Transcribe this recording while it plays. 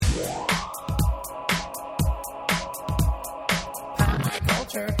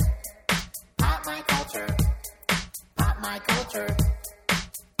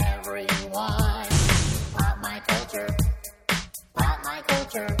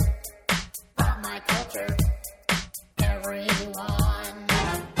culture, everyone.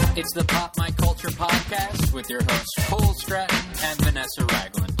 It's the Pop My Culture Podcast with your hosts Cole Stratton and Vanessa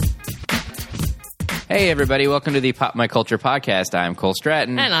Ragland. Hey, everybody. Welcome to the Pop My Culture Podcast. I'm Cole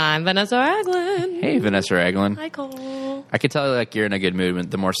Stratton. And I'm Vanessa Ragland. Hey, Vanessa Ragland. Hi, Cole. I could tell you're in a good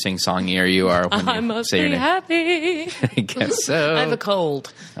mood the more sing-songier you are when I you must say your be name. happy. I guess so. I have a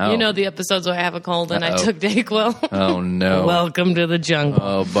cold. Oh. You know the episodes where I have a cold and I Uh-oh. took Dayquil. Oh, no. Welcome to the jungle.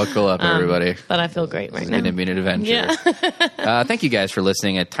 Oh, buckle up, everybody. But I feel great right It's now. going to be an adventure. Yeah. Thank you guys for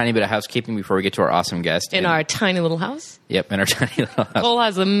listening. A tiny bit of housekeeping before we get to our awesome guest. In our tiny little house. Yep, in our tiny little house. Cole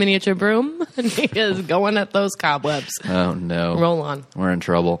has a miniature broom and he is going at those cobwebs. Oh, no. Roll on. We're in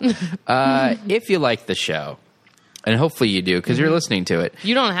trouble. If you like the show, and hopefully you do because you're listening to it.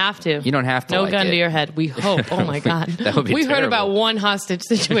 You don't have to. You don't have to No like gun it. to your head. We hope. Oh, my God. That would be We heard terrible. about one hostage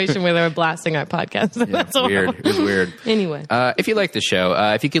situation where they were blasting our podcast. That's Weird. horrible. It was weird. Anyway. If you like the show,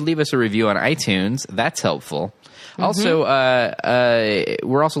 if you could leave us a review on iTunes, that's helpful. Also,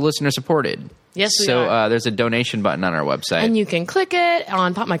 we're also listener supported. Yes, we so are. there's a donation button on our website. And you can click it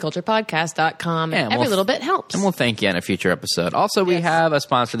on popmyculturepodcast.com. Yeah, Every little bit helps. And we'll thank you in a future episode. Also, we Yes. have a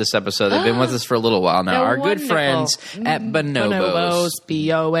sponsor this episode. They've been with us for a little while now. They're Our good wonderful. friends at Bonobos.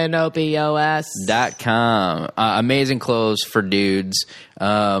 Bonobos. .com. Amazing clothes for dudes.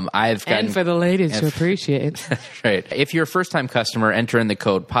 I've gotten And for the ladies to appreciate. right. If you're a first-time customer, enter in the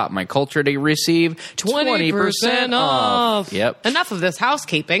code PopMyCulture to receive 20% off. Yep. Enough of this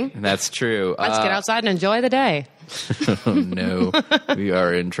housekeeping. That's true. Let's get outside and enjoy the day. Oh, no. We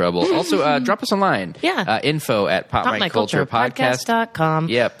are in trouble. Also, drop us online. Yeah. Info at PopMyCulturePodcast. popmyculturepodcast.com.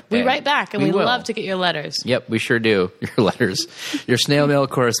 Yep. We And write back, and we we will. love to get your letters. Yep, we sure do. Your letters. Your snail mail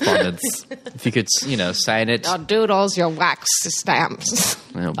correspondence. If you could, sign it. Your doodles, your wax stamps.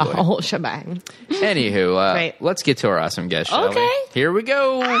 Oh, The boy. whole shebang. Anywho, Right. let's get to our awesome guest, shall we? Okay. Here we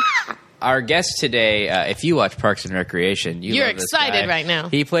go. Our guest today, if you watch Parks and Recreation, You're love this excited guy. right now.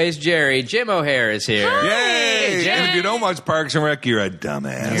 He plays Jerry. Jim O'Hare is here. Yay! Jay. And if you don't watch Parks and Rec, you're a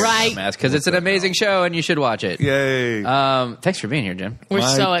dumbass. Right. Because it's an amazing show and you should watch it. Yay! Thanks for being here, Jim. We're My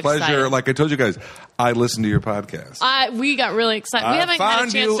so pleasure. excited. Like I told you guys, I listen to your podcast. We got really excited. We I haven't had a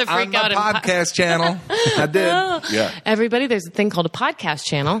found chance you to freak on out. my and podcast channel. I did. Yeah. Everybody, there's a thing called a podcast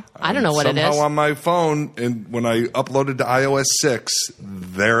channel. I don't know what it is. Somehow on my phone, and when I uploaded to iOS 6,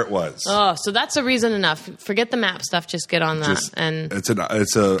 there it was. Oh, so that's a reason enough. Forget the map stuff. Just get on that Just- and it's a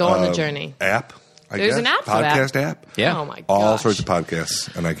go on the journey. App. I There's guess. an app for that. podcast app. Yeah. Oh my gosh. All sorts of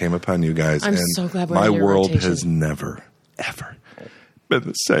podcasts, and I came upon you guys. I'm and so glad we're my in your world rotation. has never, ever been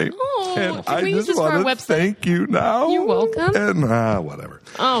the same. Oh, and can I we use just this for our want to website? thank you now. You're welcome. And whatever.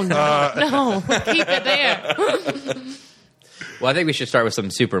 Oh no, no, keep it there. Well, I think we should start with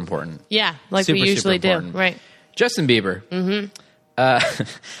something super important. Yeah, like Super, we usually super do. important. Right? Justin Bieber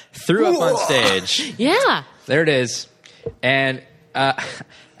threw up on stage. Yeah. There it is. And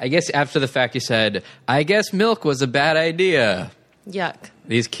I guess after the fact, he said, I guess milk was a bad idea. Yuck.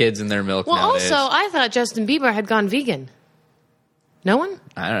 These kids and their milk Well, nowadays. also, I thought Justin Bieber had gone vegan. No one?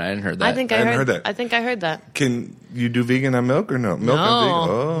 I don't know. I didn't heard that. I think I hadn't heard, heard that. I think I heard that. Can you do vegan on milk or no? Milk on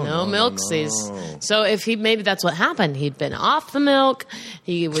vegan? Oh, no milksies. no. So if maybe that's what happened. He'd been off the milk.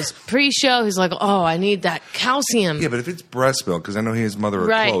 He was pre-show. He's like, oh, I need that calcium. Yeah, but if it's breast milk, because I know he and his mother are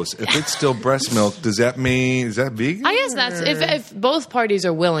Right. close. If it's still breast milk, does that mean, is that vegan? I guess that's if both parties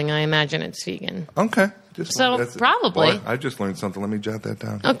are willing. I imagine it's vegan. Okay. Just So, that's- probably. Boy, I just learned something. Let me jot that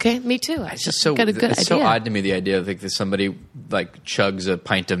down. Okay, me too. I It's just so got a good it's idea. so odd to me, the idea of like that somebody like chugs a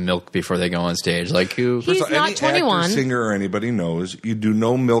pint of milk before they go on stage. Like who? He's So not any 21. Actor, singer, or anybody knows you do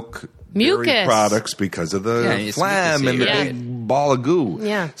no milk dairy Mucus. products because of the Yeah, it's phlegm and the mucusy, right? big ball of goo.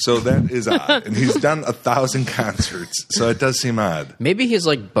 Yeah. So that is odd. And he's done 1,000 concerts, so it does seem odd. Maybe his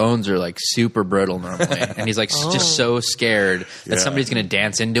like bones are like super brittle normally, and he's like just so scared that Yeah. somebody's going to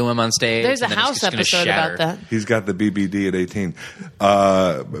dance into him on stage. There's a and then it's house just gonna episode shatter. about that. He's got the BBD at 18.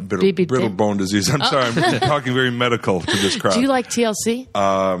 BBD? Brittle bone disease. I'm sorry. I'm talking very medical to this crowd. Do you like TLC?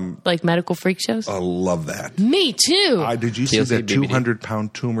 Like medical freak shows? I love that. Me too. Did you see TLC that BBD.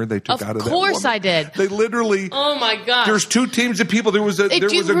 200-pound tumor they took Of out of that course woman? I did. They literally... Oh my god! There's two teams of people. There was a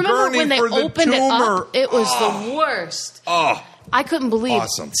Do you remember gurney when they for the opened tumor. it up? It was the worst. Oh, I couldn't believe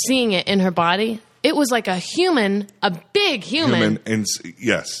Awesome. seeing it in her body. It was like a human, a big human.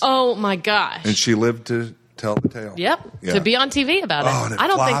 yes. Oh my gosh! And she lived to tell the tale. Yep, Yeah. to be on TV about it. Oh, and it I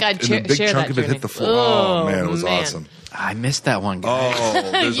don't think flopped, I'd and the big share chunk that of it journey. hit the floor. Oh, man, it was man. awesome. I missed that one guy.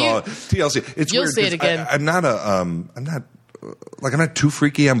 Oh, there's You- all TLC. It's You'll weird see it 'cause again. I'm not I'm not too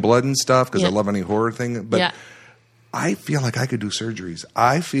freaky on blood and stuff because Yeah. I love any horror thing. But Yeah. I feel like I could do surgeries.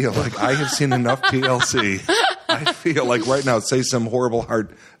 I feel like I have seen enough TLC I feel like right now, say some horrible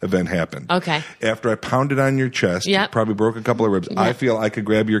heart event happened. Okay. After I pounded on your chest, Yep. probably broke a couple of ribs. I feel I could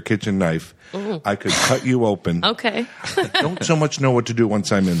grab your kitchen knife. I could cut you open. Okay. Don't so much know what to do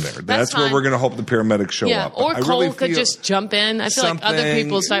once I'm in there. That's where fine. we're going to hope the paramedics show Yeah, up. or I Cole really could feel- just jump in. I feel like other something-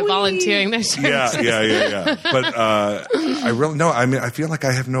 people start volunteering their services. Yeah. But I really no. I mean, I feel like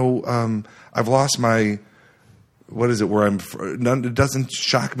I have no. I've lost my. What is it? Where I'm? None. It doesn't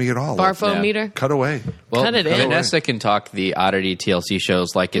shock me at all. Barfometer. Cut away. Well, Cut it in. Vanessa can talk the oddity TLC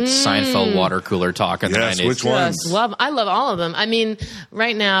shows like it's Seinfeld water cooler talk in Yes, the 90s. which one? Yes, I love all of them. I mean,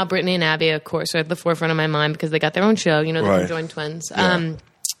 right now, Brittany and Abby, of course, are at the forefront of my mind because they got their own show. You know, the Right. Conjoined Twins. Yeah.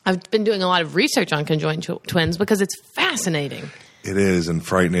 I've been doing a lot of research on Conjoined Twins because it's fascinating It is and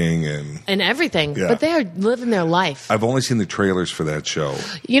frightening, and and everything. Yeah. But they are living their life. I've only seen the trailers for that show.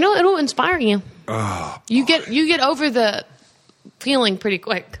 You know, it'll inspire you. Oh, You get over the feeling pretty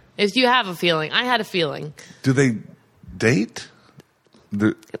quick. If you have a feeling, I had a feeling. do they date?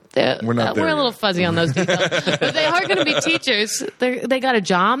 We're not there We're a little yet. fuzzy on those details, but they are going to be teachers. They got a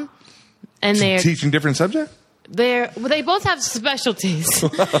job, and they're Teaching different subject. they both have specialties.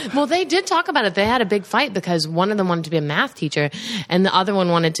 Well, they did talk about it. They had a big fight because one of them wanted to be a math teacher, and the other one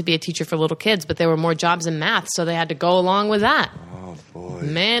wanted to be a teacher for little kids. But there were more jobs in math, so they had to go along with that. Oh boy,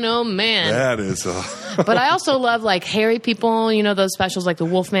 Man, oh man! that is. But I also love like hairy people. You know those specials like the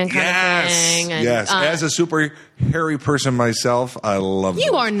Wolfman kind of thing. And, yes. As a super hairy person myself, I love.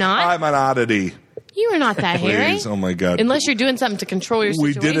 You those. are not. I'm an oddity. you are not that hairy. Please, oh my God. Unless you're doing something to control your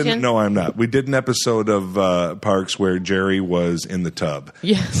We situation. didn't. No, I'm not. We did an episode of Parks where Jerry was in the tub.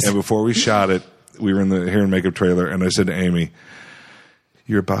 Yes. And before we shot it, we were in the hair and makeup trailer, and I said to Amy,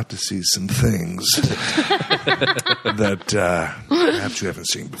 "You're about to see some things that perhaps you haven't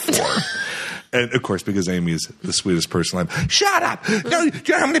seen before." And of course, because Amy is the sweetest person alive. Shut up! Do you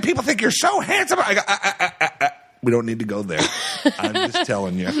know how many people think you're so handsome? We don't need to go there. I'm just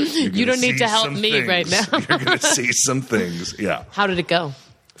telling you. You don't need to help me right now. You're going to see some things. Yeah. How did it go?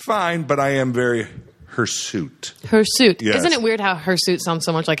 Fine, but I am very hirsute. Hirsute. Yes. Isn't it weird how hirsute sounds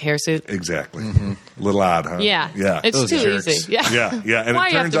so much like hairsuit? Exactly. A little odd, huh? Yeah. Yeah. It's Those too jerks. easy. Yeah. Yeah. And Why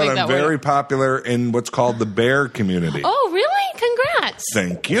it you have turns to out make I'm that very word? popular in what's called the bear community. Oh, really? Congrats.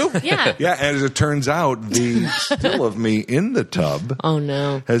 Thank you. Yeah. Yeah, and as it turns out, the still of me in the tub Oh,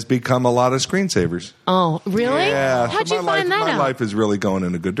 no. has become a lot of screensavers. Oh, really? Yeah. How'd so you my find life, that My out? life is really going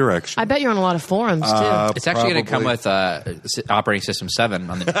in a good direction. I bet you're on a lot of forums, too. It's actually going to come Probably. with operating system 7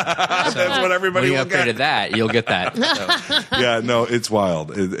 on the. That's what When everybody you will upgraded get. that, you'll get that. So, Yeah, no, it's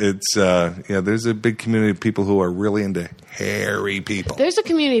wild. It's there's a big community of people who are really into hairy people. There's a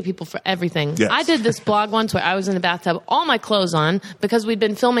community of people for everything. Yes. I did this blog once where I was in the bathtub, all my clothes on, because we'd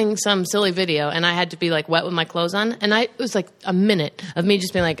been filming some silly video, and I had to be like wet with my clothes on. And it was like a minute of me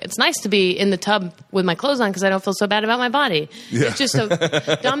just being like, it's nice to be in the tub with my clothes on because I don't feel so bad about my body. Yeah. It's just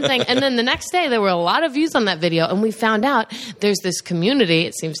a dumb thing. And then the next day, there were a lot of views on that video, and we found out there's this community,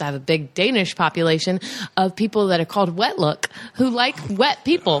 it seems to have a big Danish population, of people that are called Wet Look, who like wet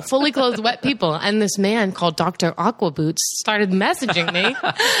people, fully clothed wet people. And this man called Dr. Aquaboots started messaging me.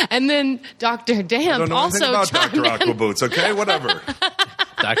 And then Dr. I Damp don't know anything also about chimed Dr. in. Aquaboots, okay? Whatever. Dr.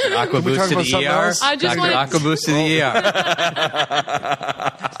 we Aquaboost talk to about the something ER. else? I just Dr. wanted- Aquaboost to the ER.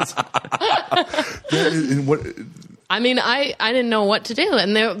 And what, I mean, I didn't know what to do,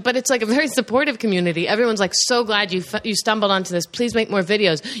 but it's like a very supportive community. Everyone's like, so glad you stumbled onto this. Please make more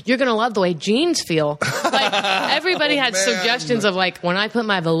videos. You're gonna love the way jeans feel. Like everybody had man. suggestions of like when I put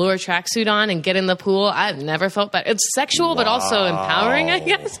my velour tracksuit on and get in the pool, I've never felt better. It's sexual, but also empowering. I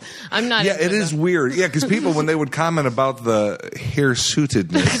guess I'm not. yeah, into it is weird. Yeah, because people, when they would comment about the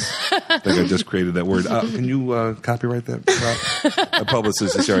hirsutedness, I think I just created that word. Can you copyright that? My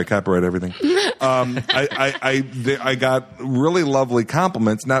publicist is here. I copyright everything. I got really lovely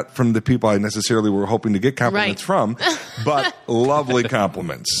compliments, not from the people I necessarily were hoping to get compliments Right. from, but lovely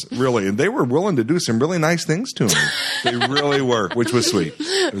compliments, really. And they were willing to do some really nice things to me. They really were, which was sweet.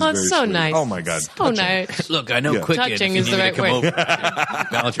 It was Oh, very it's so sweet. nice. Oh, my God. So Touching. nice. Look, I know Yeah. Quicken. Touching if is you the need to right come way. over to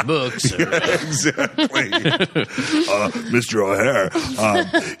balance your books. Exactly. Mr. O'Hare,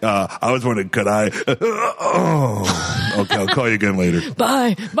 I was wondering, could I? Okay, I'll call you again later.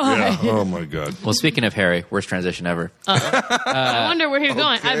 Bye. Yeah. Oh, my God. Well, speaking of Harry, worst transition ever. I wonder where he's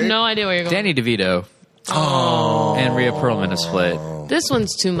going. I have no idea where you're going. Danny DeVito. Oh. And Rhea Perlman is split. This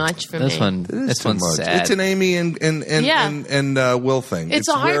one's too much for This me. one. It is This too one's much. sad. It's an Amy and Will thing. It's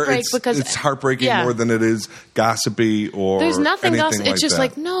a where heartbreak because- it's heartbreaking yeah. more than it is gossipy or There's nothing else. anything It's just that.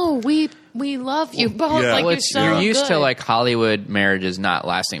 like, no, we love you both. Yeah. Like Well, you're so you're used good. to like Hollywood marriages not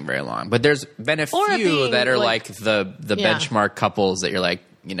lasting very long, but there's been a Or few being, that are like- like the Yeah. benchmark couples that you're like,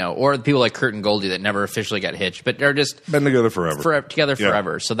 or the people like Kurt and Goldie that never officially got hitched, but are just Been together forever. together Yeah.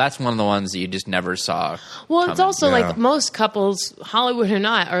 forever. So that's one of the ones that you just never saw. Well, it's coming. also Yeah. like most couples, Hollywood or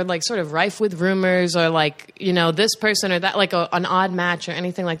not, are like sort of rife with rumors or like, this person or that, like an odd match or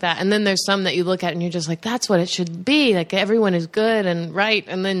anything like that. And then there's some that you look at and you're just like, that's what it should be. Like everyone is good and right.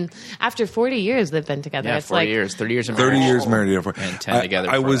 And then after 40 years they've been together. Yeah, It's 40 like, years, 30 years of 30 marriage. years married. Yeah, And 10 together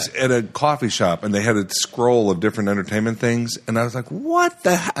I for was that. at a coffee shop and they had a scroll of different entertainment things, and I was like, "What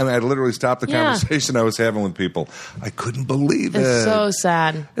the?" I mean, I literally stopped the Yeah. conversation I was having with people. I couldn't believe it. It's so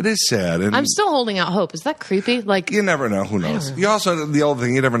sad. It is sad. And I'm still holding out hope. Is that creepy? Like, you never know. Who knows? You also the other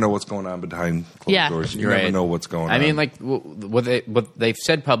thing. You never know what's going on behind closed Yeah. doors. You You're never right. know what's going on. I mean, like what they've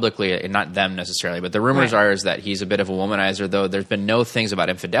said publicly, and not them necessarily, but the rumors Right. are is that he's a bit of a womanizer. Though there's been no things about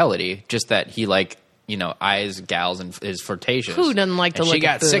infidelity, just that he eyes gals and is flirtatious. Who doesn't like to and look she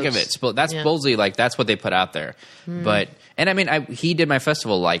got at sick of boobs? it. But that's Yeah. Hmm. supposedly that's what they put out there. But I mean, he did my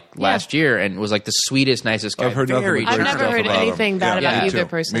festival last year and was like the sweetest, nicest guy. I've heard nothing Very but I've great turned never stuff up heard about him. anything bad Yeah, about me either too.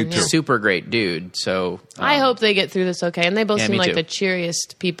 person. Me yeah. too. super great dude. So I hope they get through this okay. And they both Yeah, seem me like too. the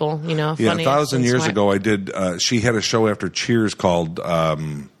cheeriest people, Yeah, funny. 1,000 years smart. ago, I did. She had a show after Cheers called,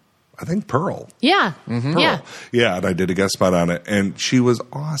 I think, Pearl. Yeah. Mm-hmm. Yeah. Yeah, and I did a guest spot on it, and she was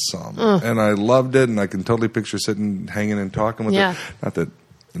awesome, and I loved it, and I can totally picture sitting, hanging, and talking with Yeah. her. Not that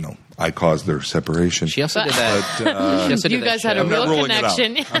I caused their separation. she also did that. But, she also did You that guys had a show. I'm not real ruling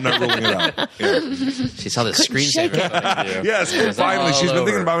connection. it out. I'm not ruling it out. Yeah. She saw the shake screensaver. Yes, was finally, all she's been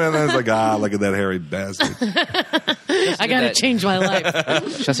thinking over. about me, and I was like, look at that hairy bastard. I got to that- change my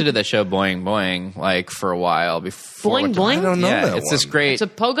life. She also did that show Boing Boing for a while before. Boing it went to- Boing? I don't know Yeah, that it's one. this great. It's a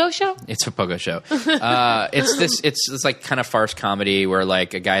pogo show? It's a pogo show. It's like kind of farce comedy where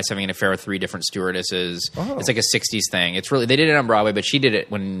like a guy's having an affair with 3 different stewardesses. Oh. It's like a 60s thing. It's really, they did it on Broadway, but she did it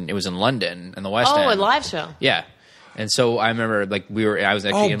when it was in London in the West End. Oh, a live show. Yeah. And so I remember like I was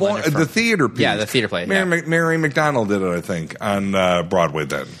actually Oh, in boy, London. the theater piece. Yeah, the theater play. Mary McDonald did it, I think, on Broadway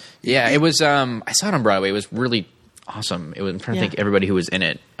then. Yeah, it was. I saw it on Broadway. It was really awesome. I'm trying to Yeah. think everybody who was in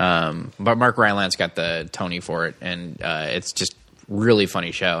it. But Mark Rylance got the Tony for it, and it's just really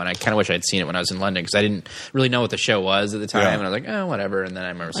funny show. And I kind of wish I'd seen it when I was in London because I didn't really know what the show was at the time. Yeah. And I was like, oh, whatever. And then I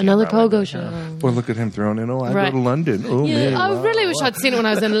remember seeing it Another on Broadway, pogo but, show. Well, look at him throwing in. I Right. go to London. Oh, man. I really wish I'd seen it when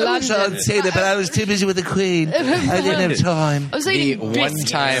I was in London. say that, but I was too busy with the Queen. I didn't have time. I was The eating one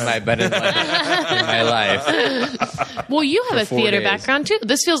biscuits. time I've been in London in my life. Well, you have a 4 theater days. background too.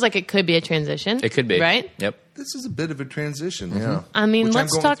 This feels like it could be a transition. It could be. right. Yep. This is a bit of a transition, yeah. I mean, Which I'm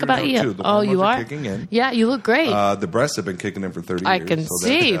let's going talk through about now, you. too. The Oh, you hormones are. kicking in. Yeah, you look great. The breasts have been kicking in for 30 I years. can so that's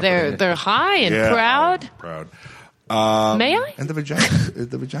see happening. they're high and Yeah, proud. I'm proud. May I? And the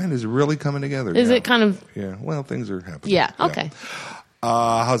vagina is really coming together. Is yeah. it kind of? Yeah. Well, things are happening. Yeah. Okay.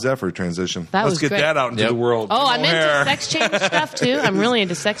 How's that for a transition? That Let's was get great. that out into Yep. the world. Oh, I'm into Hair. sex change stuff too. I'm really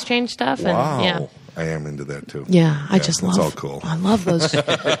into sex change stuff. And Wow. yeah. I am into that too. Yeah, I just that's love. all cool. I love those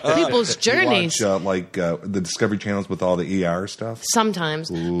people's journeys. You watch the Discovery Channels with all the ER stuff. Sometimes,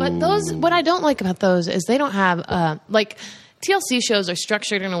 but those. What I don't like about those is they don't have like TLC shows are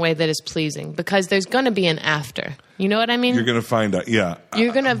structured in a way that is pleasing because there's going to be an after. You know what I mean? You're going to find out, yeah.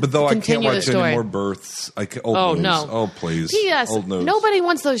 You're gonna but though continue I the can't watch story. any more births. Old Oh, news. no. Oh, please. P.S. Old news. Nobody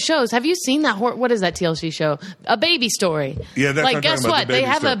wants those shows. Have you seen that? What is that TLC show? A Baby Story. Yeah, that's what like. I'm Guess talking about, what? the They baby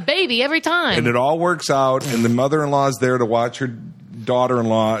have story. a baby every time. And it all works out, and the mother-in-law's there to watch her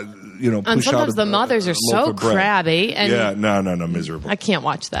daughter-in-law, And push sometimes out the mothers are a loaf so of bread. crabby. And Yeah, no, miserable. I can't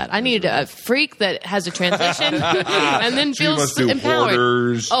watch that. I need a freak that has a transition and then She feels must do empowered.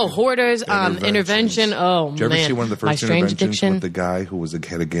 Hoarders, Oh, hoarders, intervention. Oh, Did you ever man. see one of the My first strange interventions addiction. with the guy who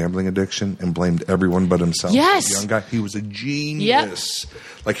had a gambling addiction and blamed everyone but himself? Yes. The young guy. He was a genius.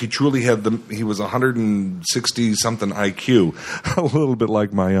 Like he truly had he was 160 something IQ, a little bit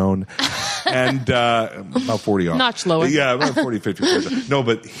like my own, and about 40 off. Notch lower. Yeah, about 40, 50. No,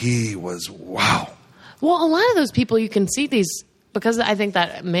 but he was wow. Well, a lot of those people you can see these because I think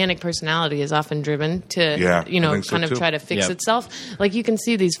that manic personality is often driven to, Yeah, I think so kind of too. try to fix Yep. itself. Like you can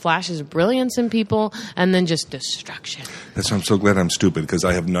see these flashes of brilliance in people and then just destruction. That's why I'm so glad I'm stupid because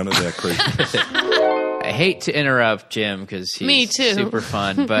I have none of that crazy. I hate to interrupt Jim because he's Me too. super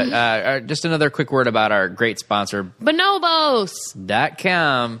fun. But just another quick word about our great sponsor, Bonobos.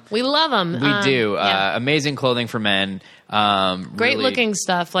 .com. We love them. We do. Yeah. Amazing clothing for men. Great really- looking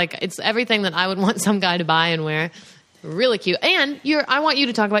stuff. Like it's everything that I would want some guy to buy and wear. Really cute. And I want you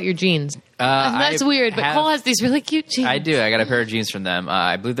to talk about your jeans. That's I weird, but have- Cole has these really cute jeans. I do. I got a pair of jeans from them.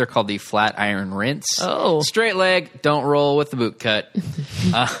 I believe they're called the Flat Iron Rinse. Oh. Straight leg, don't roll with the boot cut.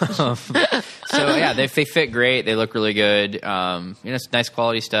 So yeah, they fit great. They look really good. It's nice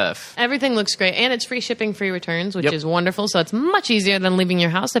quality stuff. Everything looks great, and it's free shipping, free returns, which Yep. is wonderful. So it's much easier than leaving your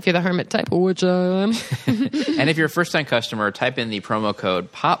house if you're the hermit type, which I am. And if you're a first-time customer, type in the promo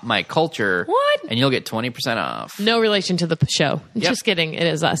code PopMyCulture. What? And you'll get 20% off. No relation to the show. Yep. Just kidding. It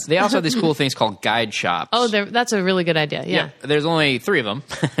is us. They also have these cool things called guide shops. Oh, that's a really good idea. Yeah. There's only 3 of them.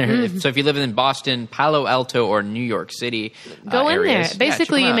 So if you live in Boston, Palo Alto, or New York City, Go in areas, there.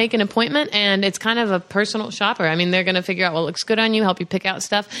 Basically, check 'em you out. make an appointment, and it's kind of a personal shopper. I mean, they're going to figure out what looks good on you, help you pick out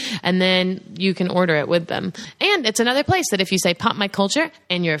stuff, and then you can order it with them. And it's another place that if you say Pop My Culture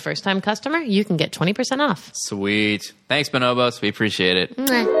and you're a first-time customer, you can get 20% off. Sweet. Thanks, Bonobos. We appreciate it.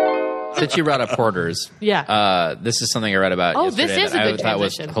 Mwah. Since you brought up Porters, Yeah. this is something I read about. Oh, yesterday this is that a good I thought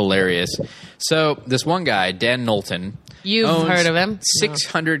was transition. hilarious. So this one guy, Dan Knowlton, You've owns heard of him.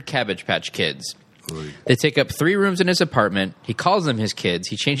 600 Cabbage Patch Kids. They take up 3 rooms in his apartment. He calls them his kids.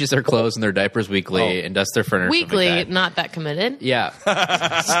 He changes their clothes and their diapers weekly and dusts their furniture. Weekly, Like that. not that committed. Yeah.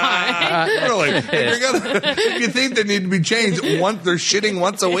 Sorry. Really? If you think they need to be changed, they're shitting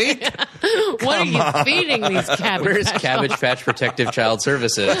once a week? What are you feeding these cabbages? Where's Cabbage Patch Protective Child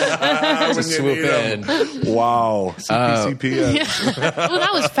Services? When to you swoop need 'em. in. Wow. CPCPS. Well,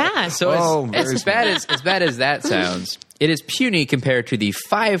 that was fast. So Oh, it's very as bad as that sounds. It is puny compared to the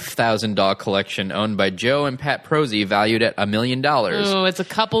 5,000 dog collection owned by Joe and Pat Prosy, valued at $1 million. Oh, it's a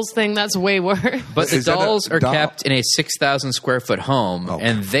couples thing. That's way worse. But the Is that a dolls are doll? kept in a 6,000 square foot home, Oh.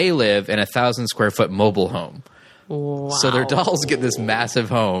 and they live in a 1,000 square foot mobile home. Wow. So their dolls get this massive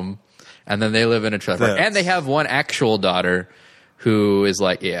home, and then they live in a trailer. That's- And they have one actual daughter who is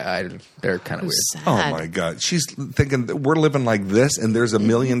like, they're kind of weird. Sad. Oh my God! She's thinking that we're living like this, and there's $1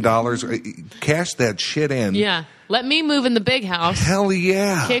 million. Cash that shit in. Yeah. Let me move in the big house. Hell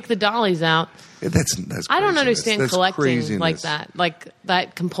yeah! Kick the dollies out. That's I don't craziness. understand That's collecting craziness. like that. Like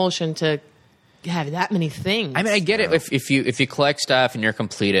that compulsion to have that many things. I mean, I get it if you collect stuff and you're a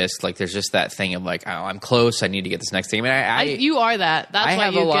completist. Like, there's just that thing of like, oh, I'm close. I need to get this next thing. I mean, you are that. That's I why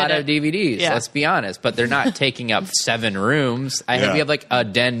have you a lot get of it. DVDs. Yeah. Let's be honest, but they're not taking up 7 rooms. We Yeah. have like a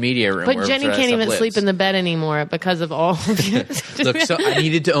den media room. But where Jenny that can't stuff even lives. sleep in the bed anymore because of all of you. Look, so I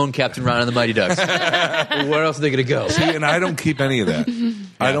needed to own Captain Ron and the Mighty Ducks. Where else are they going to go? See, and I don't keep any of that.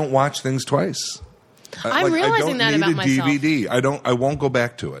 I don't watch things twice. I'm realizing that about myself. I don't need a DVD. I won't go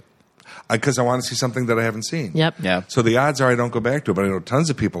back to it because I want to see something that I haven't seen. Yep. Yeah. So the odds are I don't go back to it. But I know tons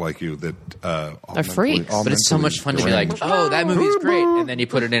of people like you that Are freaks. But it's so much fun to be like, oh, that movie's great, and then you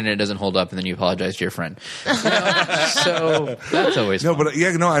put it in and it doesn't hold up, and then you apologize to your friend. So that's always No, fun. but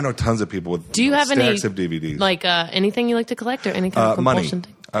yeah, no, I know tons of people with Do you have any stacks of DVDs. like anything you like to collect or any kind of money. compulsion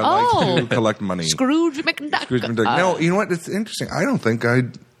thing? I like to collect money. Scrooge McDuck. Scrooge McDuck. No, you know what? It's interesting. I don't think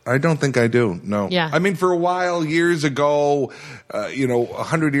I do. No. Yeah. I mean, for a while, years ago,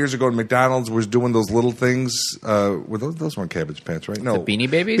 100 years ago, McDonald's was doing those little things. Were those weren't Cabbage Patch, right? No. The Beanie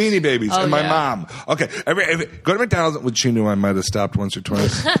Babies? Beanie Babies. Oh, and my yeah. mom. Okay. Go to McDonald's, which she knew I might have stopped once or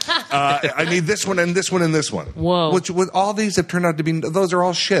twice. I need this one and this one and this one. Whoa. Which with all these have turned out to be, those are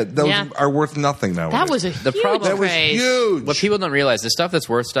all shit. Those Yeah. are worth nothing now. That was a The huge problem- That was craze. huge. What people don't realize, the stuff that's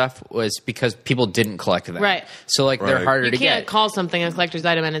worth stuff was because people didn't collect them. Right. So like they're Right. harder You to can't get. call something a collector's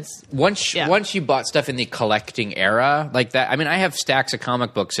item and it's Yeah. Once you bought stuff in the collecting era like that, I mean, I have stacks of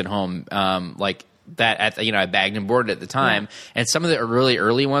comic books at home, like that I bagged and boarded at the time, and some of the really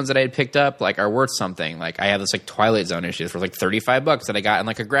early ones that I had picked up like are worth something. Like I have this like Twilight Zone issue for like $35 that I got in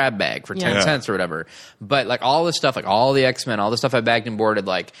like a grab bag for 10 Yeah. cents or whatever. But like all this stuff, like all the X-Men, all the stuff I bagged and boarded,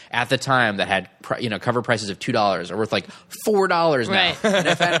 like at the time that had cover prices of $2 are worth like $4 now, Right. and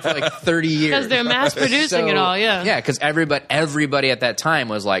I've had it for like 30 years because they're mass producing it all. Yeah. yeah, because everybody at that time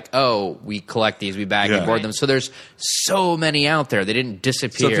was like, "Oh, we collect these, we bag and Yeah. board Right. them." So there's so many out there; they didn't so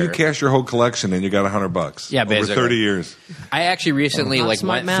disappear. if you cash your whole collection in, you got $100. Yeah, over basically. 30 years. I actually recently Oh, like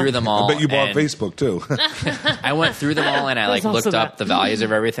smart went math. through them all. I bet you bought and Facebook too. I went through them all and I like There's also looked up that. the values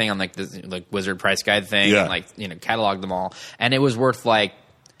of everything on like the like Wizard Price Guide thing Yeah. and like cataloged them all, and it was worth like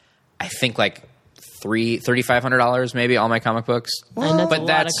I think like $3,500 maybe all my comic books. And that's but a lot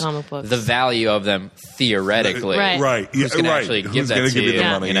that's of comic books. the value of them theoretically. Right. Right. Who's gonna right. actually give Who's that gonna to give you you, the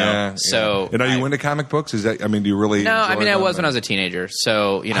Yeah. money? you know? Yeah. So and are you I- into comic books? Is that? I mean, do you really? No, I enjoy mean I them? was when I was a teenager.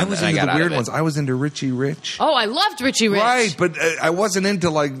 So I was then into got the out of weird it. ones. I was into Richie Rich. Oh, I loved Richie Rich. Right, but I wasn't into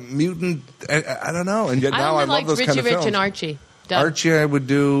like mutant. I don't know. And yet I now I only love liked those Richie kind of Rich films. and Archie. Duh. Archie, I would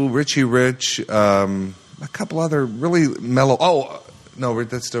do Richie Rich. A couple other really mellow. Oh. No,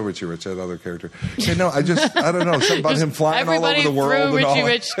 that's still Richie Rich, that other character. Yeah, no, I don't know. Something about him flying all Everybody over the world. threw and all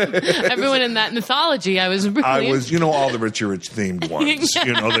Richie that. Rich. Everyone in that mythology, I was really. I was, all the Richie Rich themed ones.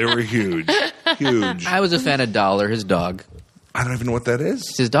 They were huge. Huge. I was a fan of Dollar, his dog. I don't even know what that is.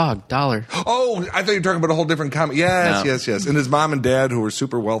 It's his dog, Dollar. Oh, I thought you were talking about a whole different comic. Yes, No. yes. And his mom and dad, who were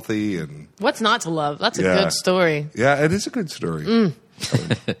super wealthy, and What's not to love? That's a Yeah. good story. yeah, it is a good story.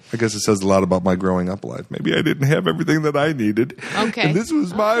 I guess it says a lot about my growing up life. Maybe I didn't have everything that I needed. Okay. And this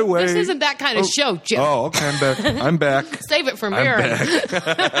was my way. This isn't that kind of show, Jeff. Oh, okay. I'm back. I'm back. Save it for Mirror.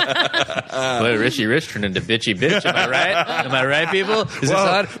 Boy, Richie Rich turned into bitchy bitch. Am I right? Am I right, people? Is this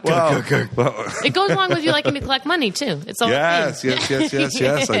on? Wow. It goes along with you liking to collect money, too. It's all a Yes, thing. yes. I do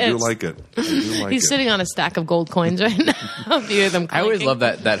Yes. like it. I do like He's it. sitting on a stack of gold coins right now. Do you hear them I always clinking?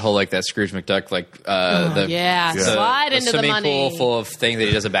 love that whole like that Scrooge McDuck yeah. Slide into the swimming money. pool full of thing that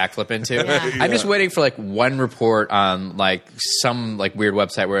he does a backflip into. Yeah. I'm just waiting for like one report on like some like weird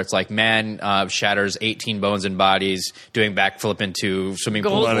website where it's like man shatters 18 bones and bodies doing backflip into swimming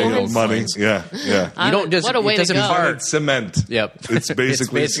Gold pool. coins. Money. Yeah. You don't just What a way it to doesn't go. fart. It's cement. Yep. It's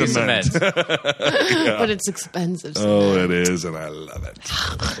basically, cement. But it's expensive. Oh, it is, and I love it.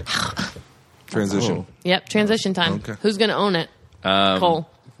 Transition. Yep, transition time. Okay. Who's going to own it? Cole.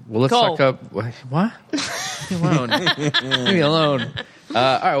 Well, let's Cole. talk up. What? Leave me alone. Leave me alone. All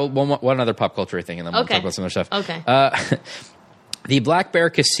right. Well, one other pop culture thing, and then we'll Okay. talk about some other stuff. Okay. The Black Bear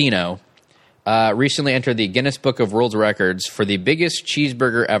Casino recently entered the Guinness Book of World Records for the biggest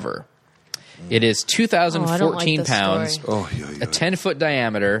cheeseburger ever. It is 2,014 this pounds, story. Oh, yeah. a 10-foot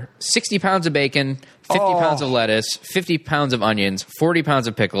diameter, 60 pounds of bacon, 50 pounds of lettuce, 50 pounds of onions, 40 pounds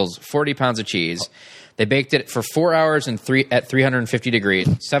of pickles, 40 pounds of cheese. They baked it for 4 hours at 350 degrees,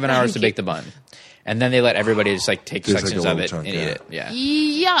 7 hours to bake the bun. And then they let everybody just like take Just like sections a of little it chunk, and yeah. eat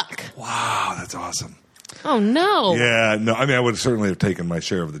it. Yeah. Yuck. Wow, that's awesome. Oh, no. Yeah, no, I mean, I would certainly have taken my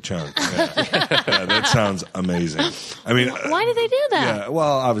share of the chunk. Yeah. Yeah, that sounds amazing. I mean, Why did they do that? yeah,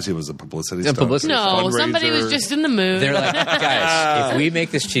 well, obviously it was a publicity Yeah, stunt. publicity No, Fundraiser. somebody was just in the mood. They're like, guys, if we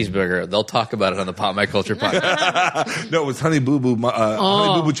make this cheeseburger, they'll talk about it on the Pop My Culture podcast. No, it was Honey Boo Boo,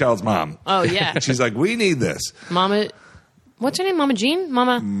 Honey Boo Boo Child's mom. Oh, yeah. She's like, we need this. Mama. What's her name? Mama Jean?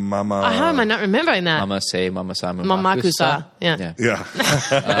 Mama. How am I not remembering that? Mama say, Mama sama, Mama makusa. Kusa. Yeah.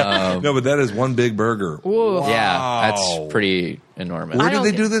 Yeah. No, but that is one big burger. Ooh. Yeah, Wow. that's pretty enormous. Where I did don't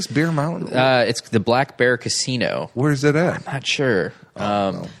they get- do this? Beer Mountain? It's the Black Bear Casino. Where's it at? Not sure.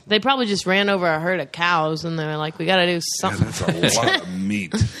 They probably just ran over a herd of cows and they were like, we got to do something. That's a lot of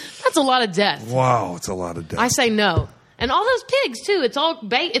meat. That's a lot of death. Wow, it's a lot of death. I say no. And all those pigs, too. It's all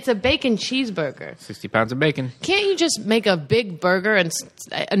it's a bacon cheeseburger. 60 pounds of bacon. Can't you just make a big burger and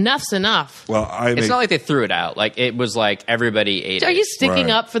enough's enough? Well, It's not like they threw it out. Like it was like everybody ate Are it. you sticking Right.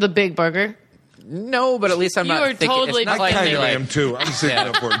 up for the big burger? No, but at least I'm You not are thinking. totally It's not just like I they kind of like. am too. I'm sitting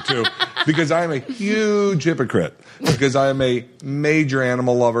up for it too because I am a huge hypocrite. Because I am a major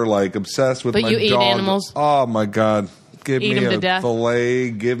animal lover, like obsessed with But my you eat dog. animals? Oh my god! Give Eat me 'em to a death?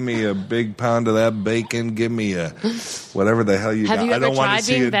 fillet. Give me a big pound of that bacon. Give me a whatever the hell you Have got. you I ever don't want tried to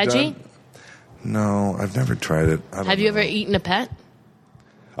see being it veggie? done. No, I've never tried it. I don't Have you know. ever eaten a pet?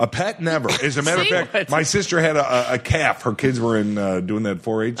 A pet? Never. As a matter of See? fact, my sister had a calf. Her kids were in doing that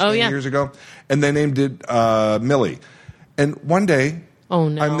 4-H Oh, thing yeah. years ago, and they named it Millie. And one day, Oh,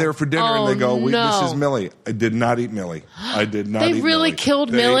 no. I'm there for dinner, and they go, Oh, no. "This is Millie." I did not eat Millie. I did not. They eat really Millie.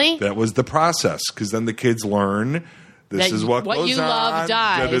 killed Millie? That was the process, because then the kids learn this That is what goes you on. love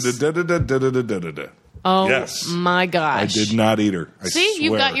dies. Da-da-da-da-da-da-da-da-da. Oh, Yes. my gosh. I did not eat her. I See, you've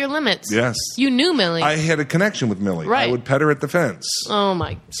swear. got your limits. Yes. You knew Millie. I had a connection with Millie. Right. I would pet her at the fence. oh,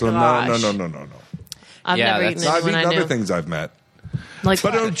 my So gosh. no. I've Yeah, never that's- eaten So I've anyone eaten I other knew. things I've met. Like,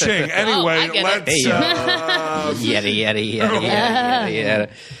 But don't ching. Anyway, I get it. let's.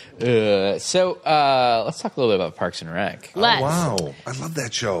 Yada. So let's talk a little bit about Parks and Rec. let's. Wow, I love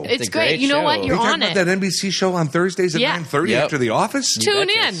that show. It's a great. great You know what? show. You're They talk on about it. that NBC show on Thursdays at Yeah. 9:30 Yep. after The Office. Tune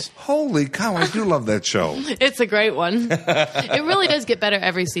in. Holy cow! I do love that show. It's a great one. It really does get better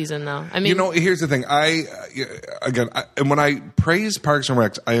every season, though. I mean, You know, here's the thing. And when I praise Parks and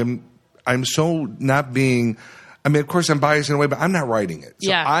Rec, I'm so not being. I mean, of course, I'm biased in a way, but I'm not writing it. So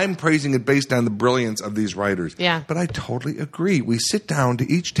Yeah. I'm praising it based on the brilliance of these writers. Yeah. But I totally agree. We sit down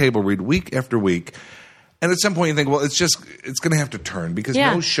to each table read week after week, and at some point you think, well, it's going to have to turn because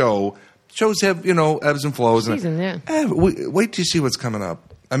Yeah. shows have, ebbs and flows. Season, yeah. Wait till you see what's coming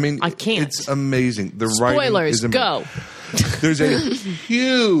up. I mean, I can't. It's amazing. The writing spoilers, is amazing. go. There's a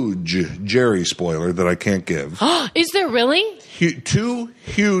huge Jerry spoiler that I can't give. Is there really? Two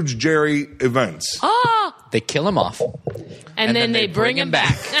huge Jerry events. Oh, They kill him off. and then they bring him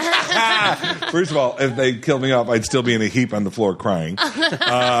back. First of all, if they killed me off, I'd still be in a heap on the floor crying.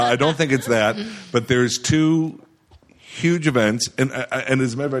 I don't think it's that, but there's two huge events, and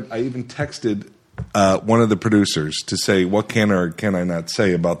as a matter of fact, I even texted one of the producers to say, what can or can I not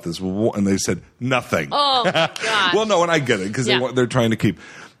say about this? And they said, nothing. Oh, my gosh. Well, no, and I get it because they're trying to keep.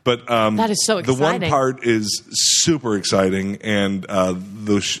 But that is so exciting. The one part is super exciting, and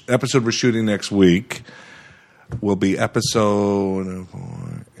the episode we're shooting next week will be episode.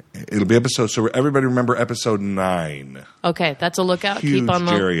 It'll be episode. So everybody remember episode 9. Okay, that's a lookout. Huge Keep on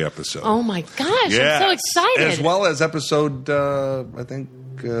the Jerry episode. Oh my gosh! Yes. I'm so excited. As well as episode, I think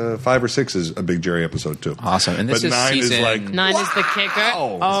 5 or 6 is a big Jerry episode too. Awesome. And this but is 9 season is like 9 is the kicker.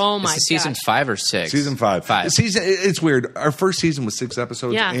 Oh my This is season 5 or 6? Season 5. 5. Season. It's weird. Our first season was 6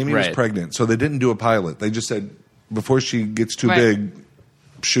 episodes. Yeah. Amy was Right. pregnant, so they didn't do a pilot. They just said before she gets too Right. big,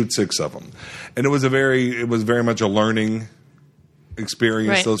 shoot 6 of them. And it was very much a learning experience.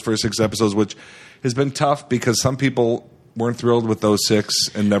 Right. Those first 6 episodes, which has been tough because some people weren't thrilled with those 6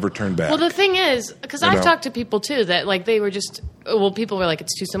 and never turned back. Well, the thing is, because I've talked to people too that like they were just people were like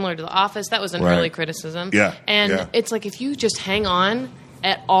it's too similar to The Office. That was an Right. early criticism. Yeah. and Yeah. it's like if you just hang on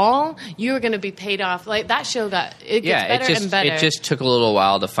at all, you're going to be paid off. Like that show gets better and better. It just took a little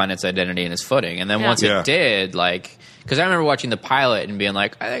while to find its identity and its footing, and then Yeah. once Yeah. it did, like. Because I remember watching the pilot and being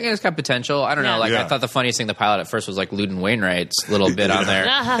like, I think it's got potential. I don't know. Yeah. Like, Yeah. I thought the funniest thing the pilot at first was like Luden Wainwright's little bit on there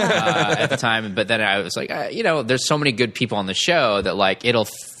at the time. But then I was like, there's so many good people on the show that like it'll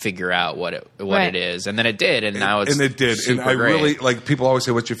figure out what Right. it is. And then it did, and now it's and it did. And super I great. really like people always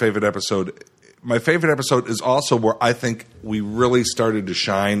say, "What's your favorite episode?" My favorite episode is also where I think we really started to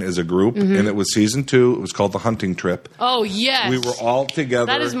shine as a group, and it was season 2. It was called The Hunting Trip. oh yes, We were all together.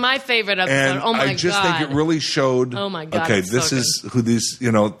 That is my favorite episode. And Oh my I just god! think it really showed. Oh my God, Okay, it's so this is who these.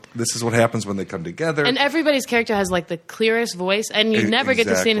 This is what happens when they come together. And everybody's character has like the clearest voice, and you never get to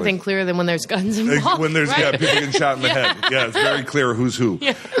see Exactly. anything clearer than when there's guns involved. when there's right? people getting shot in the Yeah. head. Yeah, it's very clear who's who.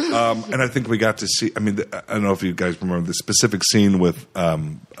 Yeah. And I think we got to see. I mean, I don't know if you guys remember the specific scene with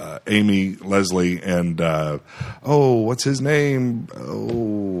Amy, Leslie, and what's his name?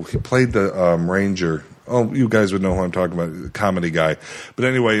 Oh, he played the Ranger. Oh, you guys would know who I'm talking about, the comedy guy. But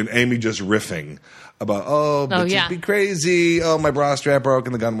anyway, and Amy just riffing about, bitches yeah. be crazy. Oh, my bra strap broke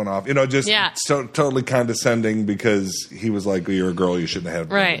and the gun went off. Just Yeah. so totally condescending because he was like, well, you're a girl, you shouldn't have had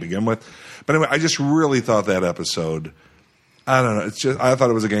one Right. to begin with. But anyway, I just really thought that episode, I don't know, I thought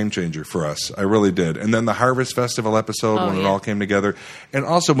it was a game changer for us. I really did. And then the Harvest Festival episode when it yeah. all came together. And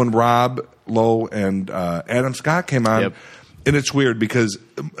also when Rob Lowe and Adam Scott came on. Yep. And it's weird because,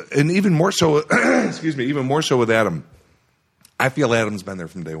 and even more so, excuse me, even more so with Adam, I feel Adam's been there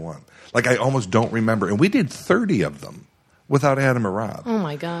from day one. Like I almost don't remember. And we did 30 of them without Adam or Rob. Oh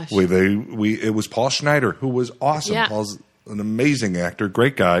my gosh! It was Paul Schneider, who was awesome. Yeah. Paul's an amazing actor,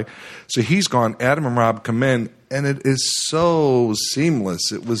 great guy. So he's gone. Adam and Rob come in, and it is so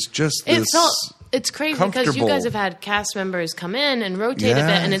seamless. It was just It's crazy because you comfortable. guys have had cast members come in and rotate a bit,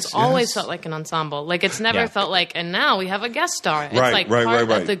 and it's Yes, always yes. felt like an ensemble. Like it's never Yeah. felt like, and now we have a guest star. It's right, like right, part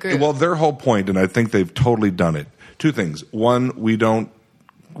right. of the group. Well, their whole point, and I think they've totally done it. 2 things. One, we don't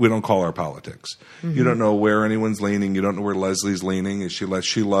call our politics. Mm-hmm. You don't know where anyone's leaning. You don't know where Leslie's leaning. She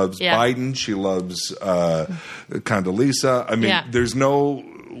loves Yeah. Biden. She loves Condoleezza. I mean, Yeah. there's no.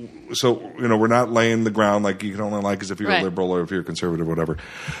 So we're not laying the ground like you can only like us if you're Right. a liberal or if you're a conservative or whatever.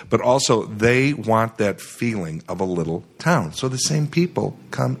 But also, they want that feeling of a little town. So the same people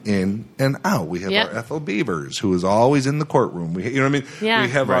come in and out. We have Yep. our Ethel Beavers, who is always in the courtroom. You know what I mean? Yeah. We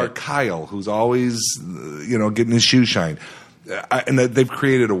have our Right. Kyle, who's always, getting his shoe shine. And they've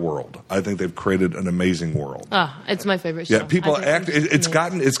created a world. I think they've created an amazing world. Oh, it's my favorite show. Yeah, people I think act. It's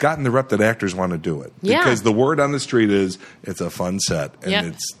gotten the rep that actors want to do it. Yeah. Because the word on the street is it's a fun set, and Yep.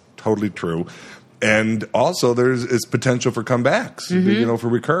 it's totally true. And also, it's potential for comebacks, for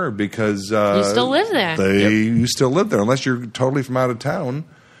recur because You still live there. You still live there unless you're totally from out of town.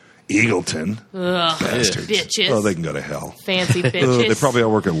 Eagleton, Ugh, bastards. bitches. Oh, they can go to hell. Fancy Ugh, bitches. they probably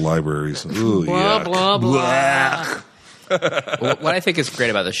all work at libraries. Ooh, Blah, yuck. blah, blah. Well, what I think is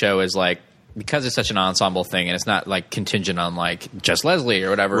great about the show is like because it's such an ensemble thing and it's not like contingent on like just Leslie or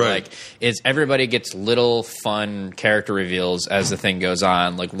whatever. Right. Like is everybody gets little fun character reveals as the thing goes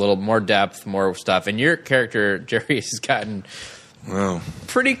on, like little more depth, more stuff. And your character Jerry has gotten Well,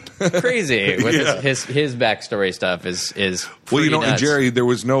 pretty crazy with Yeah. his backstory stuff is well, pretty nuts. Jerry, there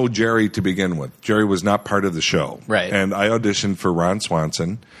was no Jerry to begin with. Jerry was not part of the show. Right. And I auditioned for Ron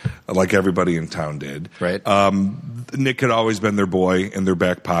Swanson, like everybody in town did. Right. Nick had always been their boy in their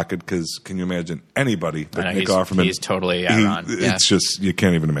back pocket because can you imagine anybody but I know, Nick Offerman? he's totally Ron. Yeah. It's just, you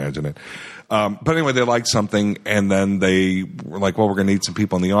can't even imagine it. But anyway, they liked something, and then they were like, well, we're going to need some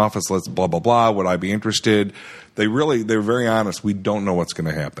people in the office. Let's blah, blah, blah. Would I be interested? They were very honest. We don't know what's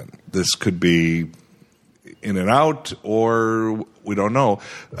going to happen. This could be in and out, or we don't know.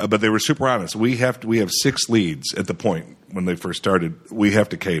 But they were super honest. We have 6 leads at the point when they first started. We have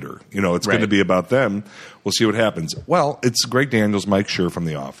to cater. It's going to be about them. We'll see what happens. Well, it's Greg Daniels, Mike Schur from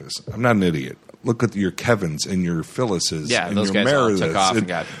The Office. I'm not an idiot. Look at your Kevins and your Phyllises. Yeah, and those your guys all Merediths. took off and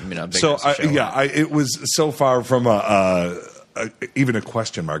got big so enough to show up. it was so far from even a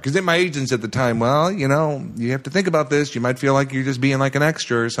question mark. Because then my agents at the time, well, you have to think about this. You might feel like you're just being like an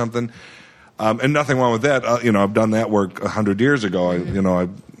extra or something. And nothing wrong with that. I've done that work 100 years ago.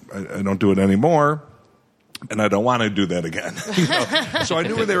 I don't do it anymore. And I don't want to do that again. So I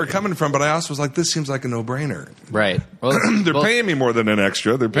knew where they were coming from, but I also was like, this seems like a no-brainer. Right. Well, They're paying me more than an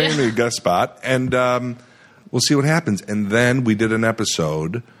extra. They're paying me a guest spot. And we'll see what happens. And then we did an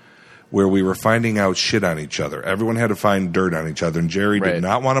episode where we were finding out shit on each other. Everyone had to find dirt on each other. And Jerry did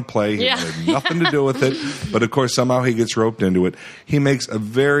not want to play. He had nothing to do with it. But, of course, somehow he gets roped into it. He makes a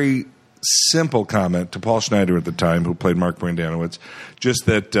very simple comment to Paul Schneider at the time, who played Mark Brendanowitz, just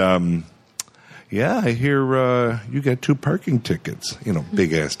that... I hear you got 2 parking tickets.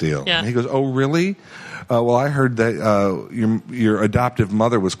 Big ass deal. Yeah. And he goes, "Oh, really? Well, I heard that your adoptive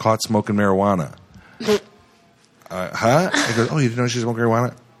mother was caught smoking marijuana." Huh? He goes, "Oh, you didn't know she smoked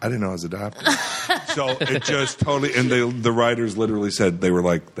marijuana? I didn't know I was adopted." So it just totally, and the writers literally said, they were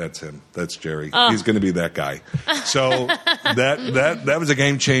like, "That's him. That's Jerry. He's going to be that guy." So that was a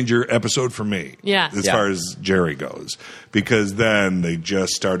game changer episode for me. Yeah. As far as Jerry goes, because then they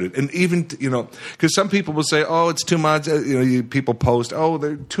just started, and even because some people will say, "Oh, it's too much." People post, "Oh,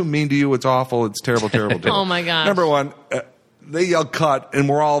 they're too mean to you. It's awful. It's terrible, terrible, terrible." Oh my gosh. Number one. They yell cut, and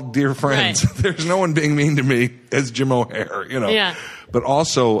we're all dear friends. Right. There's no one being mean to me as Jim O'Hare, Yeah. But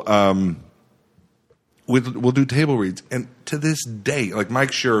also, we'll do table reads. And to this day, like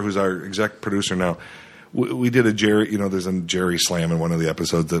Mike Schur, who's our exec producer now, we did a Jerry, there's a Jerry slam in one of the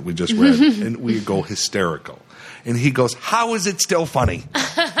episodes that we just read, and we go hysterical. And he goes, "How is it still funny?"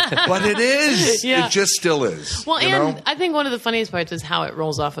 But it is. Yeah. It just still is. Well, and I think one of the funniest parts is how it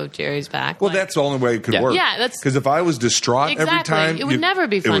rolls off of Jerry's back. Well, that's the only way it could work. Yeah, that's because if I was distraught every time, it would never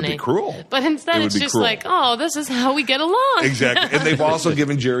be funny. It would be cruel. But instead, it's just like, oh, this is how we get along. Exactly. And they've also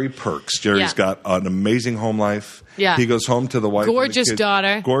given Jerry perks. Jerry's got an amazing home life. Yeah. He goes home to the wife. Gorgeous and the kids.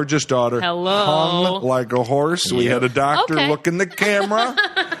 daughter. Gorgeous daughter. Hello. Hung like a horse. We had a doctor look in the camera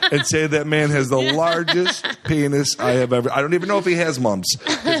and say that man has the largest penis I have ever. I don't even know if he has mumps,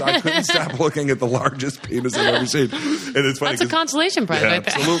 because I couldn't stop looking at the largest penis I've ever seen. And it's funny. That's a consolation prize right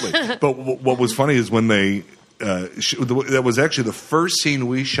there. Absolutely. But what was funny is when they that was actually the first scene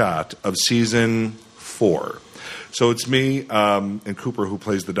we shot of season 4. So it's me and Cooper, who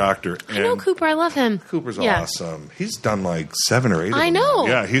plays the doctor. And I know Cooper. I love him. Cooper's awesome. He's done like 7 or 8 of them. I know.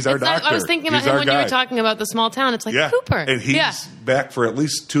 Yeah, he's our doctor. I was thinking about him when you were talking about the small town. It's like Cooper. And he's back for at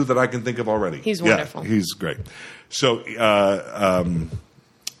least 2 that I can think of already. He's wonderful. Yeah, he's great. So,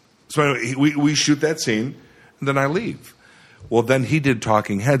 anyway, we shoot that scene, and then I leave. Well, then he did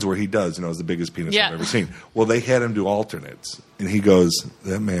Talking Heads, where he does, it's the biggest penis I've ever seen. Well, they had him do alternates. And he goes,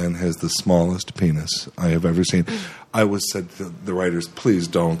 "That man has the smallest penis I have ever seen." I said to the writers, "Please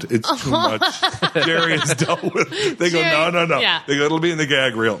don't. It's too much." Jerry has dealt with. They go, no. Yeah. They go, "It'll be in the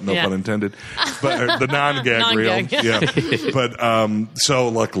gag reel." No pun intended. But the non-gag reel. Yeah. But so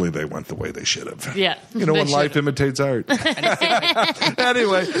luckily they went the way they should have. Yeah. When life imitates art.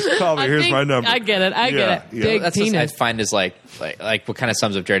 Anyway, call me. Here's my number. I get it. I get it. Yeah. Big That's penis. what I find is like what kind of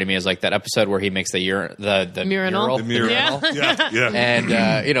sums up Jerry to me is like that episode where he makes the Murinal. The mural. Yeah. And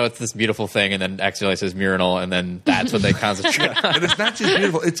it's this beautiful thing, and then accidentally says murinal, and then that's what they concentrate on. And it's not just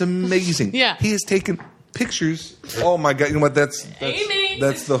beautiful; it's amazing. Yeah. He has taken pictures. Oh my God! You know what? That's Amy.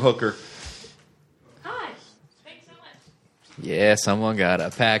 That's the hooker. Hi. Thanks so much. Yeah, someone got a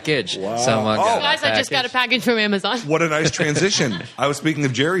package. Wow. Someone got a Guys, package. I just got a package from Amazon. What a nice transition! I was speaking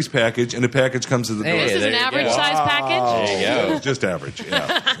of Jerry's package, and a package comes to the door. Hey, This is an there you average go. size package. There you go. Just average.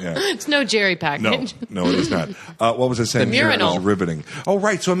 Yeah. It's no Jerry package. No, it is not. What was I saying? The murinal. It was riveting. Oh,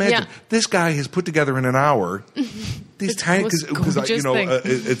 right. So imagine this guy has put together in an hour these tiny most because gorgeous thing.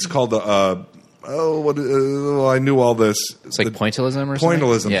 it's called I knew all this. It's like pointillism or something?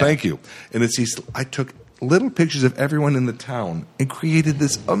 Pointillism. Yeah. Thank you. And I took little pictures of everyone in the town and created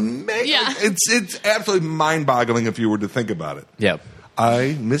this amazing. Yeah. It's absolutely mind-boggling if you were to think about it. Yep.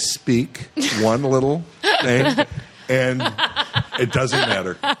 I misspeak one little thing, and it doesn't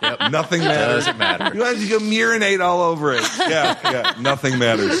matter. Nothing matters. Doesn't matter. You have to go urinate all over it. Yeah. Nothing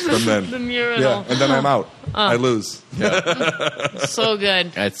matters from then. The murinal. Yeah, and then I'm out. I lose. So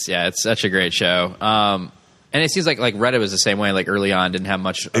good. It's such a great show. And it seems like Retta was the same way. Like early on, didn't have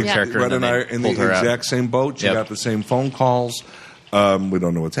much of a character. Red and I then are they in the pulled her out. exact same boat. She Yep. got the same phone calls. We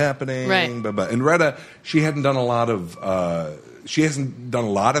don't know what's happening. Right. Blah, blah. And Retta, she hasn't done a lot of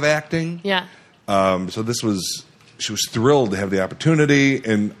acting. Yeah. So she was thrilled to have the opportunity,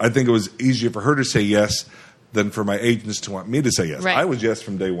 and I think it was easier for her to say yes than for my agents to want me to say yes. Right. I was yes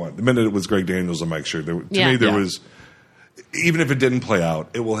from day one. The minute it was Greg Daniels and Mike Schur, to Yeah. me there Yeah. was, even if it didn't play out,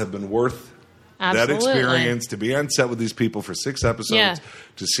 it will have been worth Absolutely. that experience to be on set with these people for 6 episodes Yeah.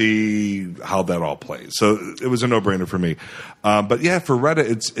 to see how that all plays. So it was a no-brainer for me. But yeah, for Retta,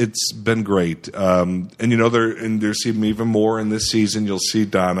 it's been great. And there's even more in this season. You'll see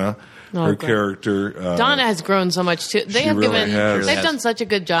Donna. Her great. character. Donna has grown so much too. They she have really given. has. They've done such a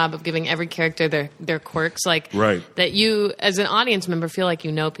good job of giving every character their quirks, like Right. that you, as an audience member, feel like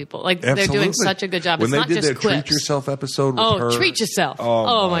you know people. Like they're doing Absolutely. such a good job. When It's they not did just that quips. Treat Yourself episode with Oh, her. Treat Yourself.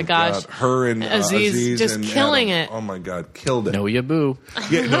 Oh, my gosh. God. Her and Aziz just and killing Adam. it. Oh, my God. Killed it. Know ya boo.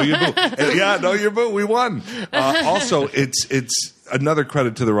 Yeah, know your boo. Yeah, know your boo. We won. Also, it's another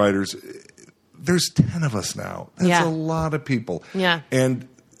credit to the writers. There's 10 of us now. That's Yeah. a lot of people. Yeah. And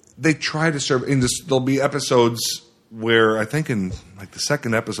they try to serve. There'll be episodes where I think in like the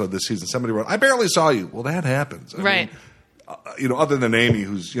second episode this season, somebody wrote, "I barely saw you." Well, that happens. I Right. mean, other than Amy,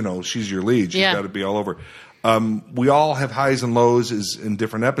 who's she's your lead. She's Yeah. got to be all over. We all have highs and lows in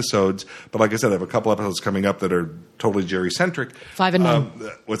different episodes, but like I said, I have a couple episodes coming up that are totally Jerry-centric. 5 and 9.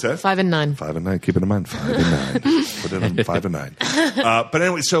 What's that? 5 and 9. 5 and 9. Keep it in mind. 5 and 9. Put it on 5 and 9. But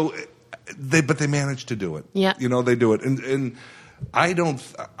anyway, so they manage to do it. Yeah. They do it, and I don't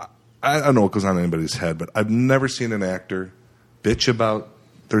know what goes on in anybody's head, but I've never seen an actor bitch about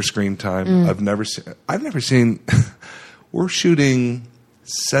their screen time. I've never seen. We're shooting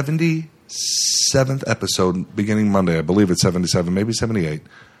 77th episode beginning Monday. I believe it's 77, maybe 78.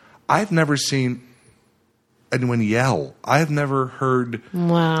 I've never seen anyone yell. I've never heard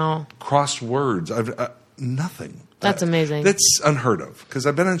Wow. cross words. Nothing. That's amazing. That's unheard of because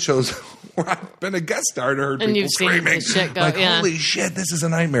I've been on shows where I've been a guest star and heard And people you've seen screaming. the shit go, like, yeah. holy shit, this is a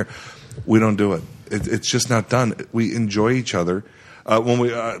nightmare. We don't do it. It's just not done. We enjoy each other. One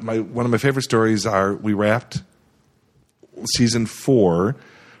of my favorite stories are we wrapped season 4.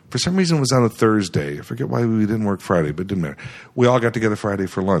 For some reason, it was on a Thursday. I forget why we didn't work Friday, but it didn't matter. We all got together Friday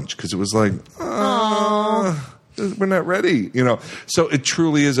for lunch because it was like, we're not ready, So it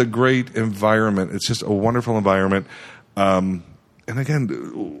truly is a great environment. It's just a wonderful environment. And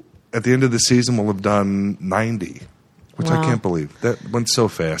again, at the end of the season, we'll have done 90, which I Wow. can't believe. That went so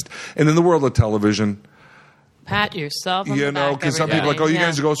fast. And in the world of television, Pat yourself on the back, because some people are like, everybody. you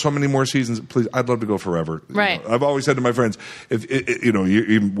guys go so many more seasons. Please, I'd love to go forever. Right. I've always said to my friends, if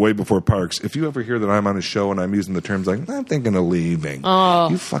even way before Parks, if you ever hear that I'm on a show and I'm using the terms like, I'm thinking of leaving,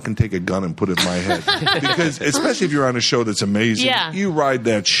 you fucking take a gun and put it in my head. Because especially if you're on a show that's amazing, Yeah. you ride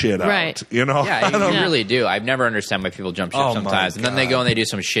that shit out. Right. Yeah, you Yeah. really do. I've never understand why people jump ship Oh, my sometimes, and then they God. go and they do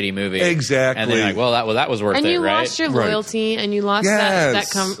some shitty movie. Exactly. And they're like, that was worth And it, you right? lost your Right. loyalty, and you lost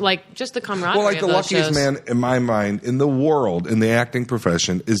Yes. just the camaraderie. Well, like the of those luckiest shows. man in my mind in the world in the acting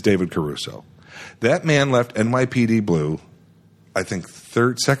profession is David Caruso. That man left NYPD Blue, I think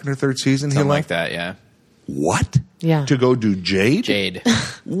second or third season. Something he like left. that, yeah. What? Yeah. To go do Jade? Jade.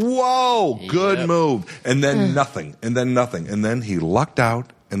 Whoa, good Yep. move. And then nothing. And then nothing. And then he lucked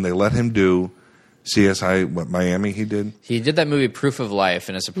out and they let him do CSI, Miami he did? He did that movie Proof of Life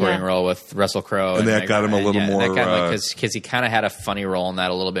in a supporting Yeah. role with Russell Crowe. And that got him a little more, because he kind of had a funny role in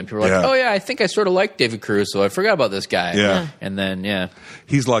that a little bit. People were like, Yeah. oh, yeah, I think I sort of like David Caruso. I forgot about this guy. Yeah. And then, yeah.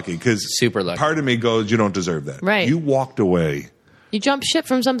 He's lucky because Super lucky. part of me goes, you don't deserve that. Right. You walked away You jump ship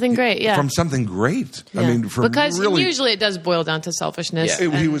from something great, yeah. from something great. I Yeah. mean, from because really. usually it does boil down to selfishness. Yeah.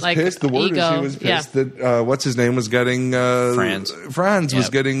 He and, was like, pissed. The word ego. is he was pissed that what's his name was getting Franz. Franz was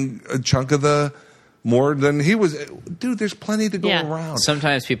Yep. getting a chunk of the more than he was. Dude, there's plenty to go Yeah. around.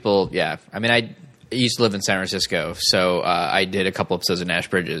 Sometimes people, yeah. I mean, I used to live in San Francisco, so I did a couple episodes of Nash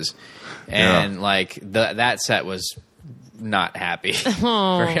Bridges, and like that set was not happy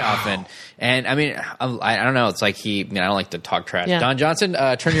very often. And I mean, I don't know. It's like I don't like to talk trash. Yeah. Don Johnson,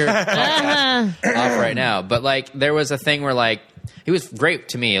 turn your podcast off right now. But like, there was a thing where like, he was great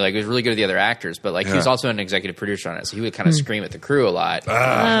to me. Like, he was really good with the other actors, but like, he was also an executive producer on it, so he would kind of scream at the crew a lot.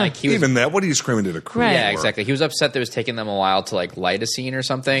 Like, he was, Even that, what are you screaming to the crew? Right. yeah, for? exactly. He was upset that it was taking them a while to like light a scene or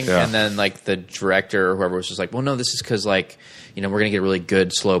something, Yeah. and then like the director or whoever was just like, "Well, no, this is because like we're gonna get a really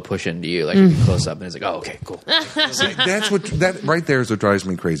good slow push into you, like close up." And he's like, "Oh, okay, cool." See, that right there is what drives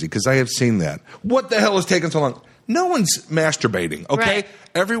me crazy because I have seen that. What the hell is taking so long? No one's masturbating, okay? Right.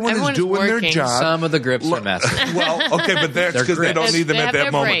 Everyone Everyone's is doing their working. job. Some of the grips are messy. Well, okay, but that's They're because they don't grips. need them They at have that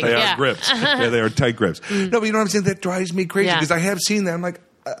their moment. break, They yeah. are grips. Yeah, they are tight grips. No, but you know what I'm saying? That drives me crazy Yeah. because I have seen that. I'm like,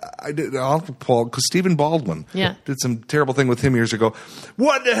 I did Paul because Stephen Baldwin did some terrible thing with him years ago.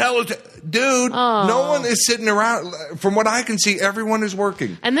 What the hell is that? Dude? No one is sitting around. From what I can see, everyone is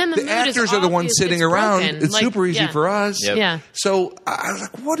working. And then the mood actors is are the ones obvious. sitting It's around. broken. It's Like, super easy for us. Yep. Yeah. So I was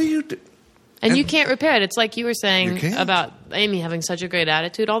like, what do you do? And you can't repair it. It's like you were You saying can't. about Amy having such a great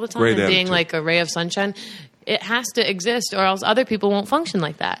attitude all the time Great and being attitude. like a ray of sunshine. It has to exist, or else other people won't function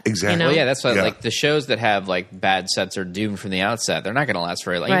like that. Exactly. You know? Well, yeah, that's why Yeah. like the shows that have like bad sets are doomed from the outset. They're not going to last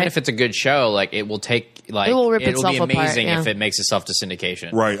very long. Even Right. if it's a good show, like it will take like It will rip it'll itself be apart, amazing yeah. if it makes itself to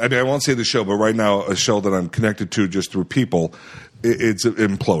syndication. Right. I mean, I won't say the show, but right now, a show that I'm connected to just through people, it's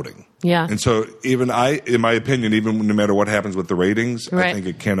imploding. Yeah. And so, even in my opinion, even no matter what happens with the ratings, I Right. think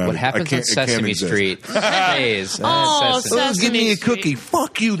it cannot. What happens on it can't Sesame exist. Street stays. Oh, Sesame. Oh, give me a Sesame cookie.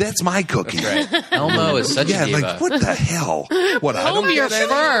 Fuck you. That's my cookie. Right. Elmo is such Yeah, a diva. like what the hell? What? I don't Comb your get any?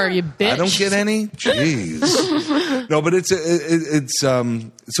 fur, you bitch. I don't get any. Jeez. No, but it's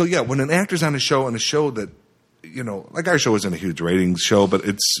so yeah. When an actor's on a show that like our show isn't a huge ratings show, but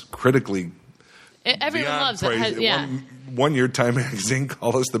it's critically Everyone beyond loves praise. it. Yeah. One year, Time Magazine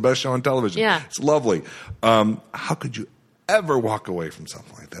called us the best show on television. Yeah. It's lovely. How could you ever walk away from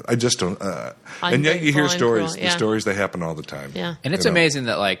something like that? I just don't. And yet you hear Ungrateful and stories. cruel, The yeah. stories that happen all the time. Yeah. And it's You know? amazing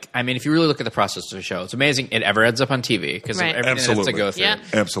that, like, I mean, if you really look at the process of a show, it's amazing it ever ends up on TV because Right. of everything that has to Absolutely. go through. Yeah.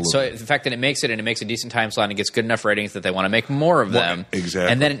 Absolutely. So the fact that it makes it and it makes a decent time slot and it gets good enough ratings that they want to make more of them,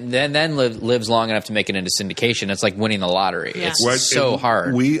 exactly. and then lives long enough to make it into syndication. It's like winning the lottery. Yeah. It's Right, so and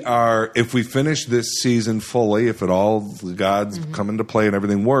hard. We are, if we finish this season fully, if it all the gods Mm-hmm. come into play and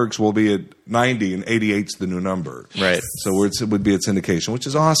everything works, we'll be at 90, and 88's the new number. Right. So it would be at syndication, which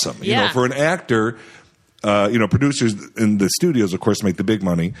is awesome. You know, Yeah. for an actor, producers in the studios, of course, make the big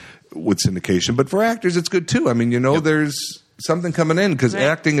money with syndication, but for actors, it's good too. I mean, there's something coming in because Right.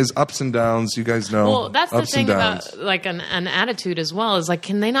 acting is ups and downs. You guys know. Well, that's the ups thing and downs. about like an attitude as well is like,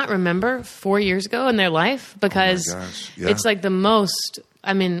 can they not remember 4 years ago in their life? Because gosh, yeah. it's like the most.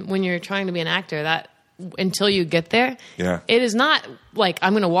 I mean, when you're trying to be an actor, that until you get there, Yeah. it is not like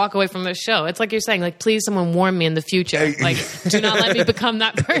I'm going to walk away from this show. It's like you're saying, like, please, someone warn me in the future. Hey. Like, do not let me become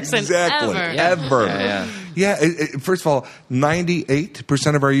that person Exactly. ever. Ever. Yeah. Yeah. First of all,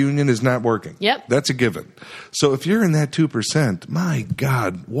 98% of our union is not working. Yep. That's a given. So if you're in that 2%, my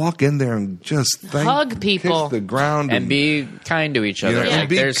God, walk in there and just Hug people. kiss the ground, and be kind to each other. Yeah, and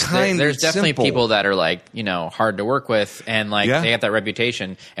be there's kind there's and definitely simple. people that are like, hard to work with and like Yeah. they have that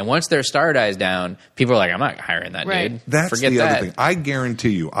reputation. And once their star dies down, people are like, I'm not hiring that Right. dude. That's Forget the that. other thing. I guarantee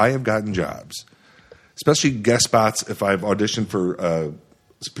you, I have gotten jobs, especially guest spots if I've auditioned for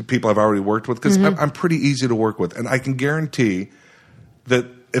people I've already worked with, because Mm-hmm. I'm pretty easy to work with. And I can guarantee that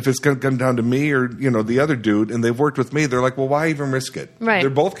if it's going to come down to me or, the other dude, and they've worked with me, they're like, well, why even risk it? Right. They're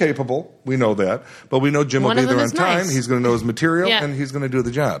both capable. We know that. But we know Jim One will be of them there on is time. nice. He's going to know his material, Yeah. and he's going to do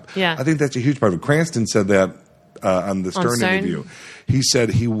the job. Yeah. I think that's a huge part of it. Cranston said that on the Stern Stern? interview. He said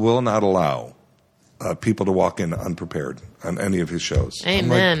he will not allow people to walk in unprepared on any of his shows.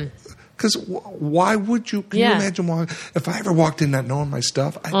 Amen. Because why would you? Can Yeah. you imagine why? If I ever walked in not knowing my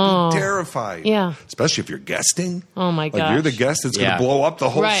stuff, I'd be terrified. Yeah. Especially if you're guesting. Oh, my Like you're the gosh. guest that's going Yeah. to blow up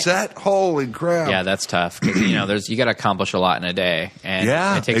the whole Right. set. Holy crap! Yeah, that's tough because you got to accomplish a lot in a day, and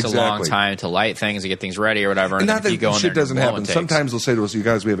Yeah, it takes a long exactly. time to light things, to get things ready or whatever. And then not if you that go in shit there, doesn't blow happen. it takes. Sometimes they'll say to us, "You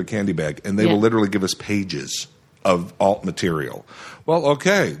guys, we have a candy bag," and they Yeah. will literally give us pages of alt material. Well,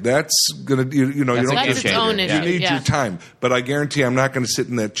 okay, that's gonna you know That's you don't a That's game its changer. own Yeah. issue. You need yeah. your time, but I guarantee I'm not going to sit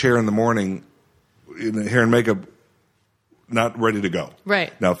in that chair in the morning, in hair and makeup, not ready to go.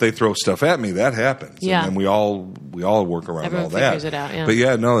 Right. Now, if they throw stuff at me, that happens. Yeah. And we all work around Everyone all that. figures it out, yeah. But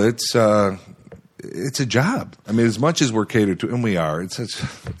yeah, no, it's a job. I mean, as much as we're catered to, and we are. It's such,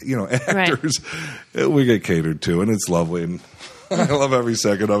 actors, we get catered to, and it's lovely, and I love every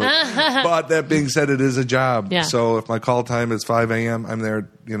second of it. But that being said, it is a job. Yeah. So if my call time is 5 a.m., I'm there,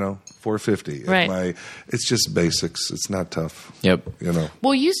 4:50. Right. It's just basics. It's not tough. Yep.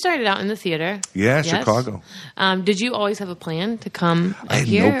 Well, you started out in the theater. Yeah, Yes? Chicago. Did you always have a plan to come I had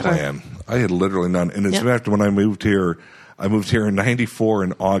here? no or- plan. I had literally none. And it's Yep. after when I moved here in 94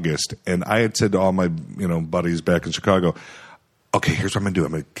 in August, and I had said to all my, buddies back in Chicago, okay, here's what I'm going to do.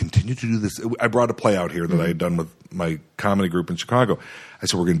 I'm going to continue to do this. I brought a play out here that I had done with my comedy group in Chicago. I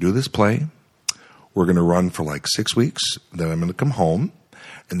said, we're going to do this play. We're going to run for like 6 weeks. Then I'm going to come home.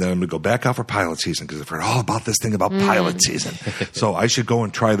 And then I'm going to go back out for pilot season because I've heard all about this thing about pilot season. So I should go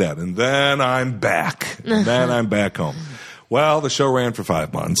and try that. And then I'm back. And then I'm back home. Well, the show ran for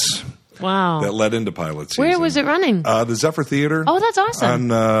 5 months. Wow. That led into pilot season. Where was it running? The Zephyr Theater. Oh, that's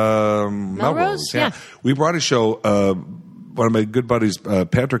awesome. On Melrose? Yeah. We brought a show. One of my good buddies,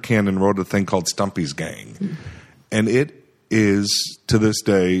 Patrick Cannon, wrote a thing called Stumpy's Gang. And it is to this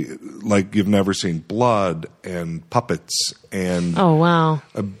day like you've never seen. Blood and puppets and Oh, wow.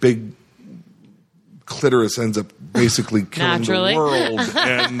 a big clitoris ends up basically killing Naturally. the world,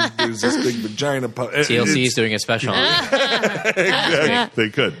 and there's this big vagina. TLC is doing a special. Exactly. They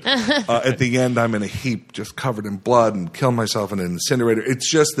could. At the end, I'm in a heap, just covered in blood, and kill myself in an incinerator. It's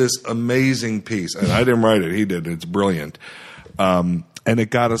just this amazing piece, and I didn't write it; he did. It's brilliant, and it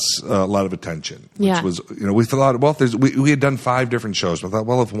got us a lot of attention. Which Yeah. was, we thought, well, we had done 5 different shows. We thought,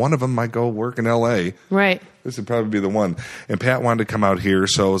 well, if one of them might go work in L.A., Right. this would probably be the one. And Pat wanted to come out here,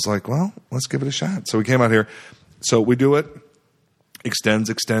 so I was like, well, let's give it a shot. So we came out here. So we do it. Extends.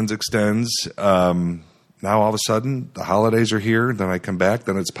 Now all of a sudden, the holidays are here. Then I come back.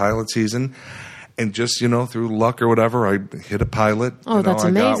 Then it's pilot season. And just, through luck or whatever, I hit a pilot. Oh, that's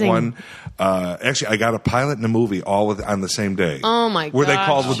amazing. I got one. Actually, I got a pilot and a movie all on the same day. Oh, my Where they gosh.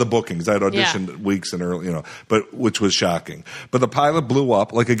 called with the bookings. I'd auditioned weeks and early, but which was shocking. But the pilot blew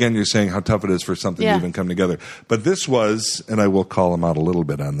up. Like, again, you're saying how tough it is for something to even come together. But this was, and I will call him out a little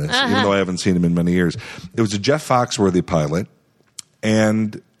bit on this, even though I haven't seen him in many years. It was a Jeff Foxworthy pilot,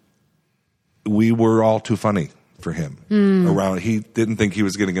 and we were all too funny for him around. He didn't think he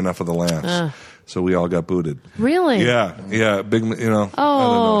was getting enough of the laughs. So we all got booted. Really? Yeah. Big, I don't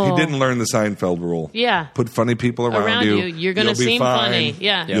know. He didn't learn the Seinfeld rule. Yeah. Put funny people around you. You're going to You'll be seem fine. funny.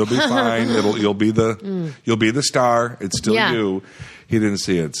 Yeah. You'll be fine. You'll be the star. It's still you. He didn't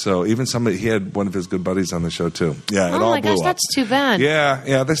see it. So even he had one of his good buddies on the show too. Yeah. It Oh, all my blew gosh, up. that's too bad.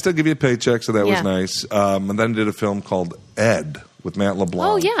 Yeah. They still give you a paycheck, so that was Yeah. nice. And then did a film called Ed with Matt LeBlanc.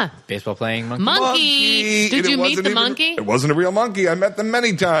 Oh, yeah. Baseball playing monkey. Monkey. Did And you it meet wasn't the even- monkey? It wasn't a real monkey. I met them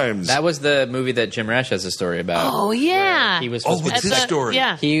many times. That was the movie that Jim Rash has a story about. Oh, yeah. He was Oh, supposed to what's be his story?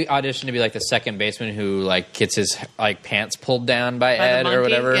 Yeah. He auditioned to be like the second baseman who gets his pants pulled down by the Ed monkey? or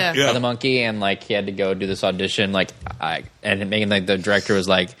whatever Yeah. by the monkey, and he had to go do this audition. And Megan, the director was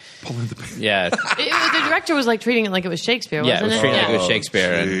like, Pulling the pants. yeah, The director was treating it like it was Shakespeare, yeah, it wasn't was it? treated like it Oh, was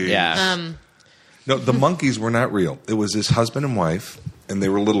Shakespeare, and geez. yeah, No, the monkeys were not real. It was his husband and wife, and they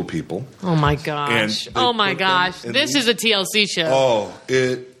were little people. Oh, my gosh. And they Oh, my put them gosh. in This the- is a TLC show. Oh,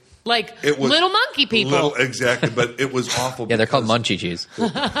 it was little monkey people. exactly, but it was awful. yeah, they're called because- Munchie Cheese. Those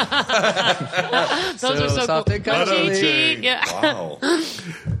are so soft cool. and cuddly. Crunchy. Yeah. Wow.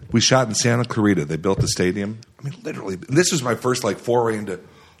 We shot in Santa Clarita. They built a stadium. I mean, literally. This was my first foray into.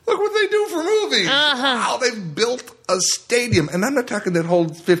 Look what they do for movies. Wow, they built a stadium, and I'm not talking that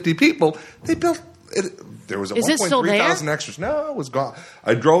holds 50 people. They built it. There was Is it still 1.3 there? thousand extras. No, it was gone.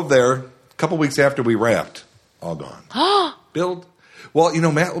 I drove there a couple weeks after we wrapped. All gone. Build. Well,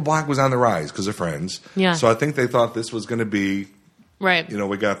 Matt LeBlanc was on the rise because of Friends. Yeah. So I think they thought this was going to be, Right.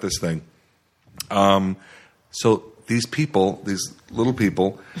 we got this thing. So these people, these little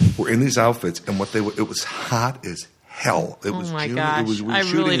people, were in these outfits, and it was hot as hell. It was my June. gosh. It was, we were I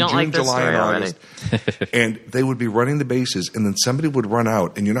shooting really in don't June, like this July, story and already. August. And they would be running the bases, and then somebody would run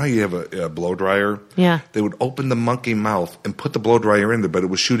out. And you know how you have a blow dryer? Yeah. They would open the monkey mouth and put the blow dryer in there, but it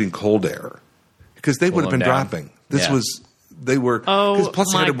was shooting cold air because they would have Cool been them down. dropping. This Yeah. was. They were. Oh, 'cause plus,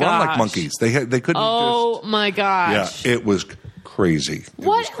 they had to my run like gosh. monkeys. They couldn't. Oh, my Yeah, gosh. it was crazy. It was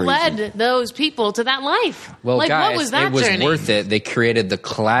What crazy. led those people to that life? Well, guys, what was that it was journey? worth it. They created the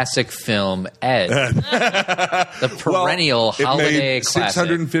classic film Ed, the perennial Well, holiday it made classic.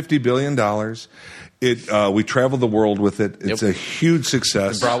 $650 billion. We traveled the world with it. It's a huge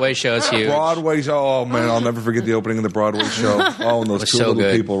success. Broadway show's huge. Broadway show. Oh man, I'll never forget the opening of the Broadway show. Oh, and those Was two so little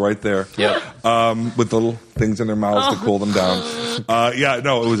good. people right there. Yep. With the little things in their mouths to cool them down.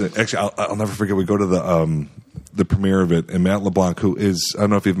 It was actually. I'll never forget. We go to the premiere of it, and Matt LeBlanc, who is, I don't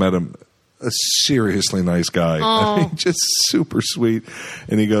know if you've met him, a seriously nice guy. I mean, just super sweet.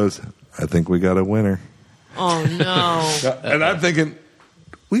 And he goes, "I think we got a winner." Oh, no. And I'm thinking,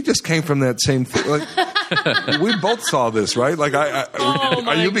 we just came from that same thing. Like, we both saw this, right? Like, Oh,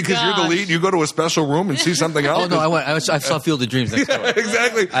 are you, because you're the gosh. lead, you go to a special room and see something else? Oh no, I saw Field of Dreams next door.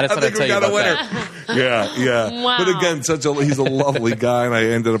 Exactly. I just thought I'd think we tell you got a about winner. Yeah. Wow. But again, he's a lovely guy, and I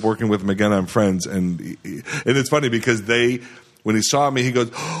ended up working with him again on Friends. And it's funny because when he saw me, he goes,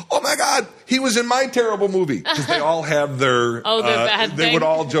 "Oh my God, he was in my terrible movie." Because they all have their their bad they thing. would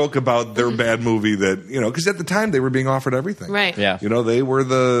all joke about their bad movie that because at the time they were being offered everything. Right. Yeah. They were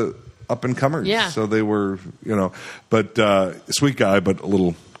the up and comers. Yeah. So they were, but sweet guy, but a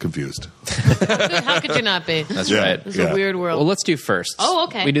little confused. How could you not be? That's Yeah. right. It's a weird world. Well, let's do firsts. Oh,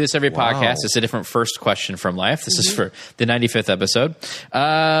 okay. We do this every Wow. podcast. It's a different first question from life. This is for the 95th episode.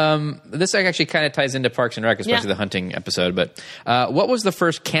 This actually kind of ties into Parks and Rec, especially Yeah. the hunting episode. But what was the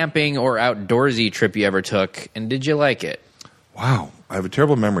first camping or outdoorsy trip you ever took, and did you like it? Wow. I have a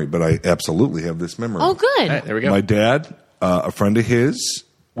terrible memory, but I absolutely have this memory. Oh, good. All right, there we go. My dad a friend of his.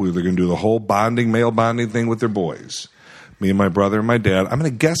 We were going to do the whole male bonding thing with their boys. Me and my brother and my dad. I'm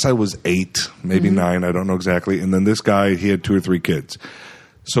going to guess I was 8, maybe 9. I don't know exactly. And then this guy, he had 2 or 3 kids.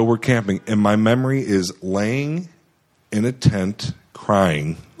 So we're camping. And my memory is laying in a tent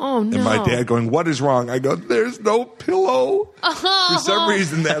crying. Oh, no. And my dad going, what is wrong? I go, there's no pillow. For some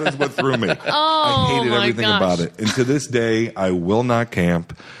reason, that is what threw me. I hated everything about it. And to this day, I will not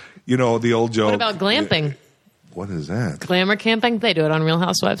camp. You know, the old joke. What about glamping? What is that? Glamour camping? They do it on Real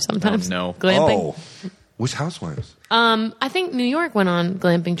Housewives sometimes. Oh, no. Glamping? Oh. Which housewives? I think New York went on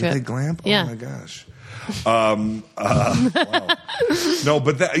glamping trip. Did they glamp? Yeah. Oh, my gosh. Wow. No,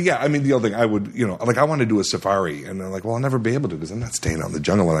 but I mean, the other thing I would, like I want to do a safari, and they're like, well, I'll never be able to because I'm not staying out in the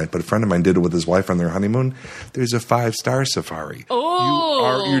jungle all night. But a friend of mine did it with his wife on their honeymoon. There's a 5-star safari.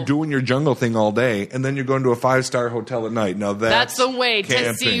 Oh, you're doing your jungle thing all day, and then you're going to a 5-star hotel at night. Now that's the way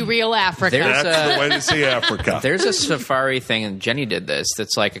to see real Africa. That's the way to see Africa. There's a safari thing, and Jenny did this.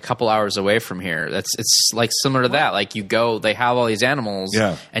 That's like a couple hours away from here. It's like similar to that. Like you go, they have all these animals,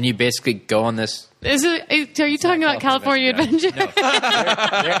 and you basically go on this. Are you talking about California Adventure? No.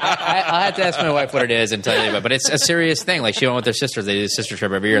 I'll have to ask my wife what it is and tell you about it. But it's a serious thing. Like, she went with their sisters. They do a sister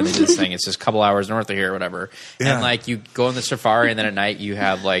trip every year, and they do this thing. It's just a couple hours north of here or whatever. Yeah. And, like, you go on the safari, and then at night you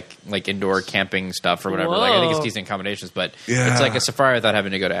have, like indoor camping stuff or whatever. Whoa. Like, I think it's decent accommodations. But it's like a safari without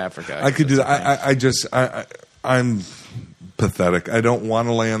having to go to Africa. I could do that. I'm pathetic. I don't want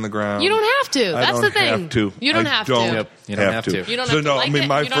to lay on the ground. You don't have to. That's the thing. Have to. You don't have to. Yep. You don't have to. You don't so have to no, like I mean, it.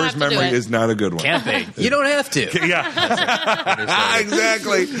 my You don't first have to do memory it. is not a good one. Camping. You don't have to. Yeah.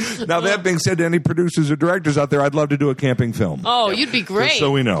 Exactly. Now, that being said, to any producers or directors out there, I'd love to do a camping film. Oh, you'd be great. Just so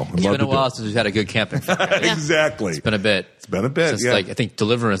we know. It's been a while since we've had a good camping film. Exactly. It's been a bit. It's been a bit, Since, yeah. like, I think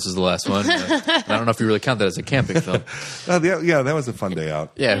Deliverance is the last one. I don't know if you really count that as a camping film. Yeah, that was a fun day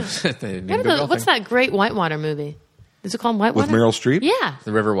out. Yeah. What's that great Whitewater movie? Is it called Whitewater? With Meryl Streep? Yeah.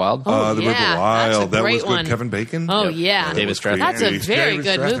 The River Wild? Oh, The yeah. River Wild. That's a That great was good. one. Kevin Bacon? Oh, Yep. yeah. David Strathairn. That's a very David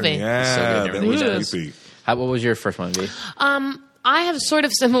good Strathairn, movie. Yeah, So good and that everything was he does. creepy. What was your first one, V? I have sort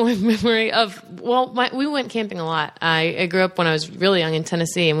of similar memory of, we went camping a lot. I grew up when I was really young in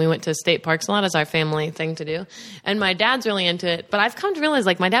Tennessee, and we went to state parks a lot as our family thing to do. And my dad's really into it, but I've come to realize,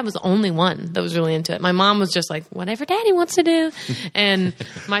 like, my dad was the only one that was really into it. My mom was just like, whatever daddy wants to do. And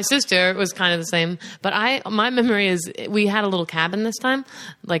my sister was kind of the same. But my memory is we had a little cabin this time,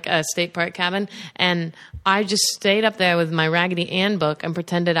 like a state park cabin, and I just stayed up there with my Raggedy Ann book and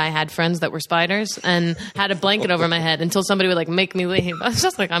pretended I had friends that were spiders and had a blanket over my head until somebody would, like, make me leave. I was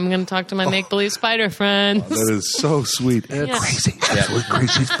just like, I'm going to talk to my make-believe spider friends. That is so sweet. Yeah. Crazy. Absolutely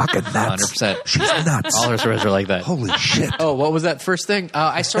crazy. She's fucking nuts. 100%. She's nuts. All her stories are like that. Holy shit. Oh, what was that first thing?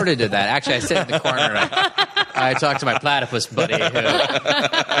 I sort of did that. Actually, I sat in the corner and I talked to my platypus buddy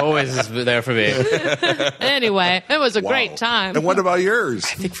who always is there for me. Anyway, it was a great time. And what about yours?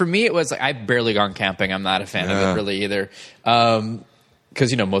 I think for me it was like I've barely gone camping. I'm not a fan of it really either.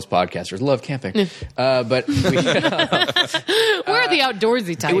 Because, most podcasters love camping. But We're the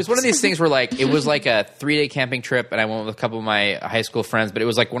outdoorsy types. it was one of these things where, like, it was like a 3-day camping trip, and I went with a couple of my high school friends, but it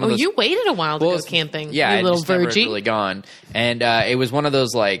was like one of those... you waited a while to go it's- camping, Yeah, you I little just never virgie. really gone. And it was one of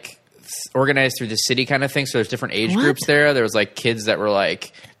those, like, organized through the city kind of thing, so there's different age groups there. There was, like, kids that were,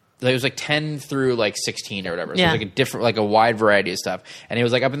 like... It was like 10 through like 16 or whatever. So Yeah. it was like a wide variety of stuff. And it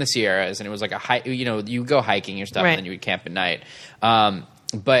was like up in the Sierras, and it was like a hike. You go hiking or stuff, Right. and then you would camp at night.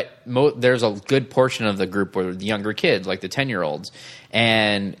 But there's a good portion of the group were the younger kids, like the 10-year-olds,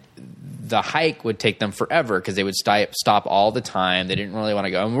 and the hike would take them forever because they would stop all the time. They didn't really want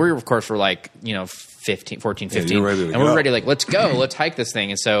to go. And we, of course, were like 14, 15. you're ready to and go. we're ready, like, let's go. Let's hike this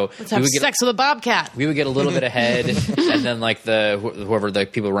thing. And so Let's have sex with a bobcat. we would get a little bit ahead, and then like whoever the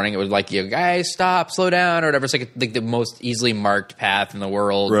people running it would like, guys, stop, slow down, or whatever. It's like the most easily marked path in the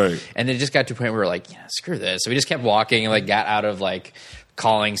world, Right. And it just got to a point where we were like, screw this. So we just kept walking and like got out of like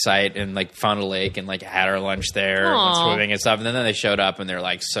calling site and like found a lake and like had our lunch there and went Aw. swimming and stuff. And then they showed up and they're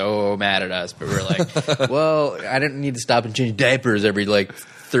like so mad at us, but we were like, well, I didn't need to stop and change diapers every like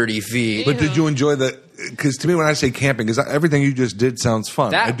 30 feet. But did you enjoy because to me, when I say camping, because everything you just did sounds fun.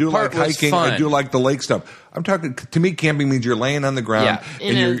 That I do part like was hiking. fun. I do like the lake stuff. I'm talking, to me, camping means you're laying on the ground. Yeah.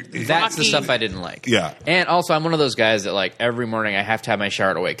 And In a That's the rocky- stuff I didn't like. Yeah. And also, I'm one of those guys that, like, every morning I have to have my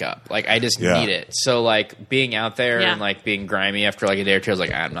shower to wake up. Like, I just Yeah. need it. So, like, being out there Yeah. and, like, being grimy after, like, a day or two, I was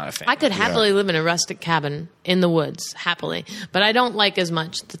like, I'm not a fan. I could happily live in a rustic cabin in the woods, happily. But I don't like as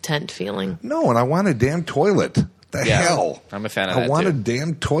much the tent feeling. No, and I want a damn toilet. The Yeah, hell? I'm a fan of I that, want too. a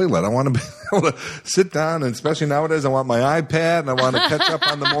damn toilet. I want to be able to sit down, and especially nowadays, I want my iPad, and I want to catch up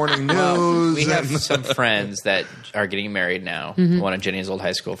on the morning news. We have and- some friends that are getting married now. One of Jenny's old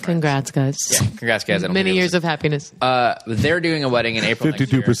high school friends. Congrats, guys. Yeah, congrats, guys. I don't Many think it years was- of happiness. They're doing a wedding in April.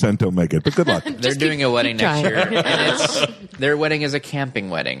 52% don't make it, but good luck. They're doing a wedding next trying. year, and their wedding is a camping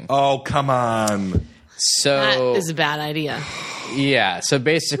wedding. Oh, come on. So That is a bad idea. yeah, so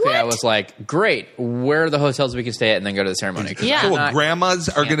basically, I What? was like, "Great, where are the hotels we can stay at, and then go to the ceremony?" 'Cause Yeah. I'm Cool. not- Grandmas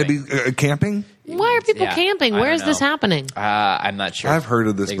are going to be camping? Why are people Yeah, camping? I Where don't is this know. happening? I'm not sure. I've heard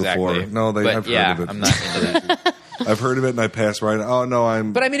of this exactly. before. No, But I've yeah, heard of it. I'm not into that. I've heard of it, and I pass right. Oh, no,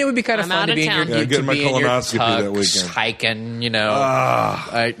 I'm. But I mean, it would be kind of I'm fun out to of be in your, town. Yeah, to getting my be in your colonoscopy that tux, weekend. hiking. You know,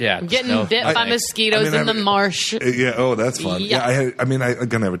 yeah, Getting no, bit no by thanks. mosquitoes I mean, in the marsh. Yeah. Oh, that's fun. Yeah. Yeah. I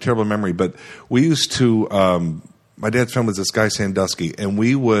have a terrible memory, but we used to. My dad's friend was this guy Sandusky, and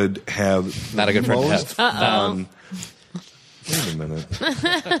we would have Not a good friend to most have. fun. Wait a minute.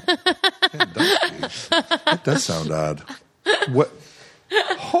 Sandusky. That does sound odd. What?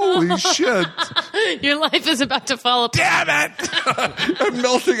 Holy shit! Your life is about to fall apart. Damn it! I'm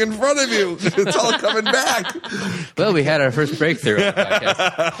melting in front of you. It's all coming back. Well, we had our first breakthrough. on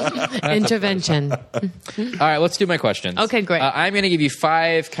the podcast. Intervention. All right, let's do my questions. Okay, great. I'm going to give you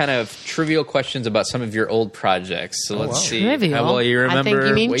 5 kind of trivial questions about some of your old projects. So let's see Trivial? how well you I remember. think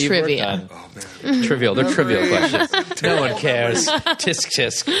you mean what you've worked trivia. on. Trivial. They're trivial questions. No one cares. Tisk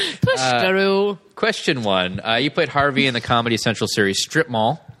tisk. Push through. Question 1. You played Harvey in the Comedy Central series Strip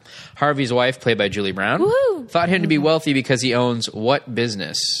Mall. Harvey's wife, played by Julie Brown, Woo. thought him to be wealthy because he owns what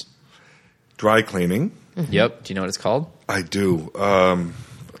business? Dry cleaning. Yep. Do you know what it's called? I do.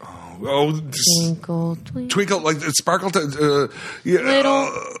 Twinkle, twinkle. Twinkle, like sparkle, yeah,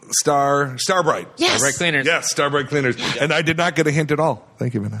 Little. Starbright. Yes. Starbright Cleaners. Yes, Starbright Cleaners. And I did not get a hint at all.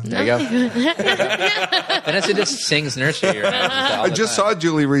 Thank you, Vanessa. There you go. Vanessa just sings nursery rhymes. I just saw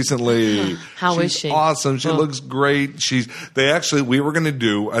Julie recently. How she's is she? Awesome. She Oh. looks great. We were going to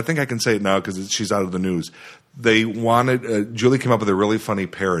do, I think I can say it now because she's out of the news. They wanted, Julie came up with a really funny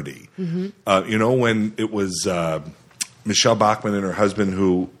parody. Mm-hmm. When it was Michelle Bachmann and her husband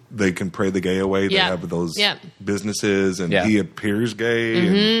who they can pray the gay away. They Yeah. have those Yeah. businesses and Yeah. he appears gay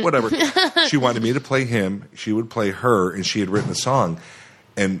and whatever. She wanted me to play him. She would play her and she had written a song.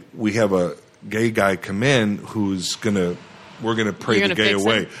 And we have a gay guy come in who's we're going to pray You're the gonna gay fix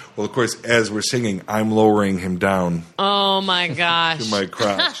away. him? Well, of course, as we're singing, I'm lowering him down Oh my gosh. to my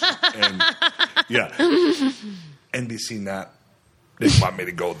crotch. And yeah. NBC didn't want me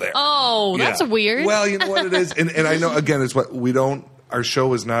to go there. Oh, that's Yeah. weird. Well, you know what it is? And I know, again, it's what our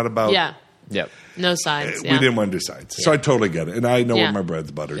show is not about. yeah. Yep. No sides. We Yeah. didn't want to do sides. So I totally get it. And I know Yeah. where my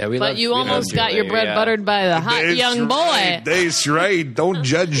bread's buttered. Yeah, we But love- you we almost love got Julie, your bread yeah. buttered by the hot That's young boy. right. That's right. Don't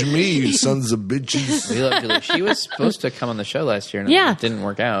judge me, you sons of bitches. We love Julie. She was supposed to come on the show last year, and Yeah. it didn't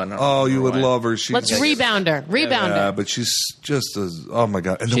work out. I don't Oh, you would remember why. love her. She's Let's rebound her. Rebound Yeah, her. but she's just oh my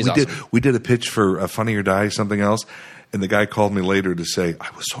god! And then She's we awesome. we did a pitch for Funny or Die, something else, and the guy called me later to say I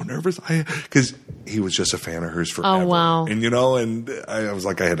was so nervous because he was just a fan of hers forever. Oh, wow. And I was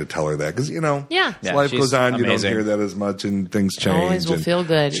like I had to tell her that because Yeah. Yeah, life she's goes on, you don't amazing. hear that as much, and things change. Always will and feel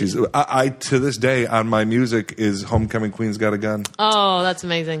good. She's I to this day on my music is Homecoming Queen's Got a Gun. Oh, that's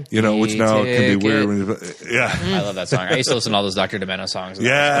amazing. Which now can be Take weird. it. When you, yeah. I love that song. I used to listen to all those Dr. Demento songs.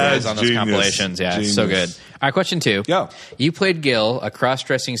 Yeah, Always on those genius. compilations. Yeah, it's so good. Genius. All right, question 2. Yeah. You played Gil, a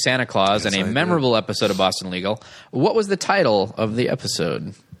cross-dressing Santa Claus, Yes, in I a did. memorable episode of Boston Legal. What was the title of the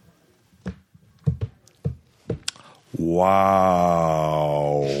episode?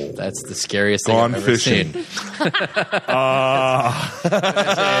 Wow. That's the scariest thing Gone I've ever fishing. seen.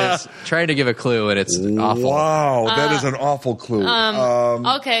 It's trying to give a clue, and it's awful. Wow, that is an awful clue.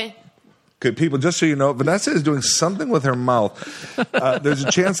 Okay. Okay, people, just so you know, Vanessa is doing something with her mouth. There's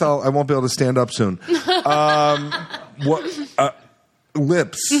a chance I won't be able to stand up soon.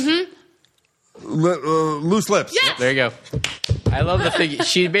 Lips. Loose lips. Yeah. There you go. I love the thing.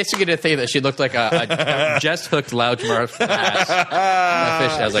 She basically did a thing that she looked like a just hooked loudmouth bass. A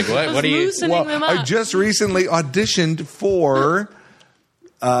fish. I was like, what are you? Loosening Well, them I up. just recently auditioned for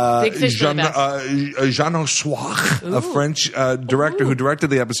Big fish Jean really fast. Ossoir, a French director who directed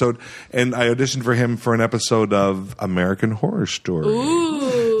the episode, and I auditioned for him for an episode of American Horror Story.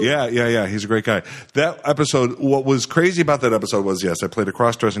 Ooh. Yeah. He's a great guy. That episode, what was crazy about that episode was, yes, I played a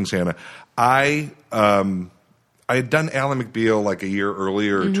cross-dressing Santa. I had done Alan McBeal like a year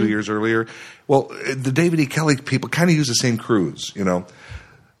earlier or 2 years earlier. Well, the David E. Kelly people kind of use the same crews,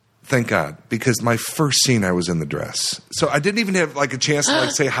 Thank God, because my first scene I was in the dress, so I didn't even have like a chance to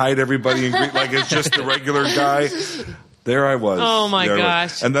like say hi to everybody and greet like it's just the regular guy. There I was. Oh, my There I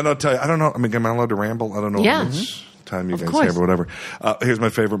was. gosh. And then I'll tell you, I don't know. I mean, am I allowed to ramble? I don't know Yeah. how much time you Of guys course. have or whatever. Here's my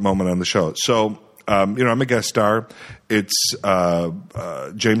favorite moment on the show. So, I'm a guest star. It's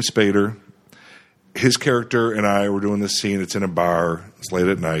James Spader. His character and I were doing this scene. It's in a bar. It's late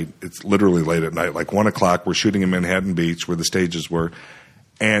at night. It's literally late at night, like 1 o'clock. We're shooting in Manhattan Beach where the stages were.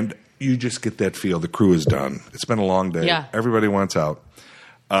 And you just get that feel. The crew is done. It's been a long day. Yeah. Everybody wants out.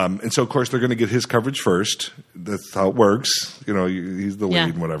 And so, of course, they're going to get his coverage first. That's how it works. He's the lead Yeah.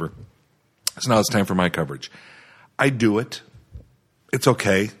 and whatever. So now it's time for my coverage. I do it. It's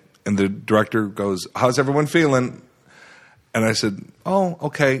okay. And the director goes, "How's everyone feeling?" And I said, "Oh,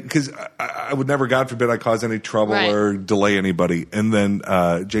 okay." Because I would never, God forbid, I cause any trouble Right. or delay anybody. And then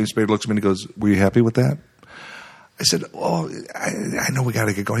James Spader looks at me and he goes, "Were you happy with that?" I said, "Oh, I know we got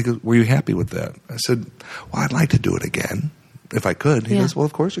to get going." He goes, "Were you happy with that?" I said, "Well, I'd like to do it again if I could." He Yeah. goes, "Well,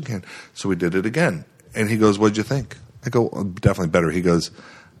 of course you can." So we did it again. And he goes, "What'd you think?" I go, "Oh, definitely better." He goes,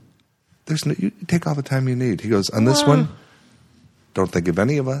 you take all the time you need. He goes, "On this one, don't think of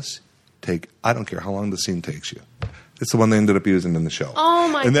any of us. I don't care how long the scene takes you." It's the one they ended up using in the show. Oh,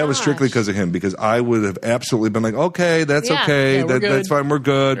 my And that was gosh. strictly because of him, because I would have absolutely been like, "Okay, that's Yeah. okay. Yeah, we're good. That's fine. We're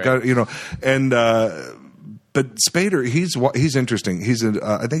good." Right. Got, and but Spader, he's interesting.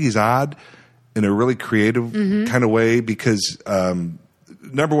 I think he's odd in a really creative kind of way because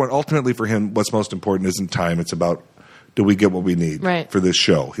number one, ultimately for him, what's most important isn't time. It's about, do we get what we need Right. for this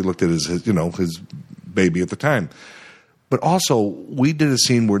show? He looked at his baby at the time. But also, we did a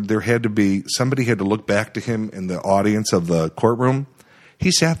scene where somebody had to look back to him in the audience of the courtroom.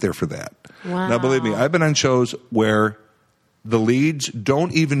 He sat there for that. Wow. Now, believe me, I've been on shows where the leads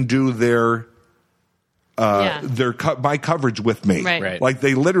don't even do their my coverage with me. Right. Right. Like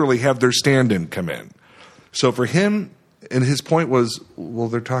they literally have their stand-in come in. So for him, and his point was, well,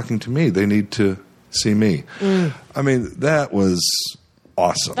 they're talking to me. They need to see me. I mean, that was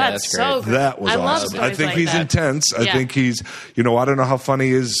awesome. That's that's so great. great. That was I love awesome. stories I think like he's that. intense. I Yeah. think he's, I don't know how funny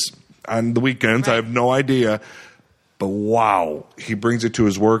he is on the weekends. I Right. have no idea. But wow, he brings it to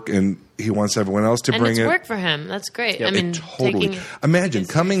his work and he wants everyone else to And bring it's it. work for him. That's great. I It mean, Totally. taking Imagine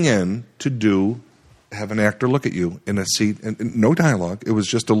his- coming in to have an actor look at you in a seat and no dialogue. It was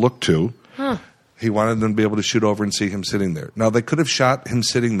just a look to. He wanted them to be able to shoot over and see him sitting there. Now, they could have shot him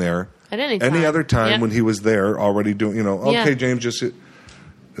sitting there At any time. other time Yeah. when he was there already doing, okay, Yeah. James, just sit.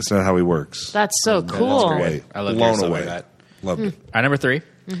 That's not how he works. That's so that's cool. great. Away. I love Blown stuff away. like that. Loved it. All right, number 3.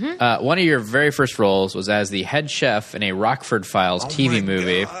 Mm-hmm. One of your very first roles was as the head chef in a Rockford Files TV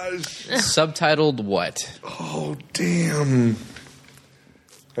movie, Gosh. subtitled what? Oh, damn.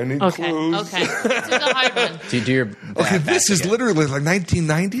 I need Okay. clues. Okay. This is a hard one. Do your Okay, back this is again. literally like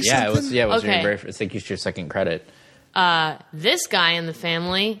 1990 Yeah, it something? was. Yeah, it was Okay. your very. I think it's your second credit. This guy in the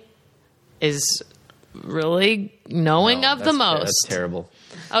family is really knowing No, of the that's most. That's terrible.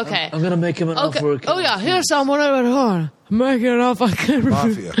 Okay. I'm gonna make him an Okay. offer. Oh yeah, here's someone over here. Make it off. I can't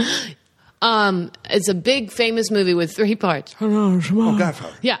Mafia. It's a big famous movie with 3 parts. Oh,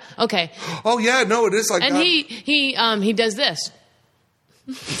 Godfather. Yeah. Okay. Oh, yeah, no, it is like And he does this.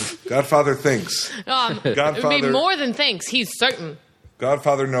 Godfather thinks. It would be Godfather. more than thinks. He's certain.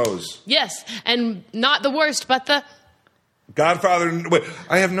 Godfather knows. Yes, and not the worst, but the Godfather. Wait,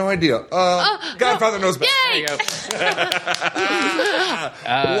 I have no idea. Godfather knows best. yay.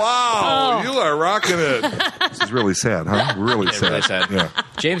 Wow, you are rocking it. This is really sad, huh? Really sad. Really sad. Yeah.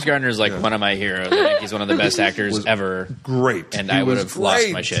 James Gardner is like one of my heroes. I think he's one of the best actors ever. Great. And He I would was have lost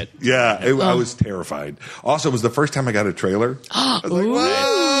great. my shit. Yeah, I was terrified. Also, it was the first time I got a trailer. I was like,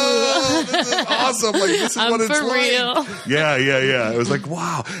 whoa, this is awesome. Like, this is I'm what it's for like. real. Yeah. It was like,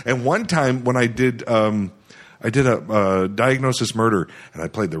 wow. And one time when I did a Diagnosis Murder, and I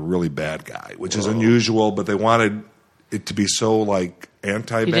played the really bad guy, which is unusual, but they wanted it to be so like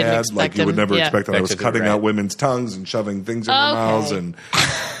anti-bad, expect like you would him. never Yeah. expect it. I was Expected it, cutting right. out women's tongues and shoving things in their Okay. mouths, and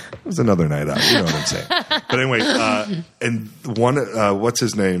it was another night out. You know what I'm saying? But anyway, and one, what's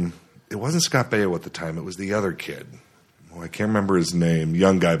his name? It wasn't Scott Baio at the time. It was the other kid. Oh, I can't remember his name.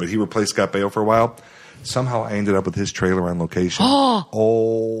 Young guy, but he replaced Scott Baio for a while. Somehow I ended up with his trailer on location.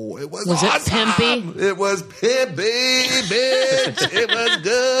 Oh, it was Was it awesome. pimpy? It was pimpy, bitch. It was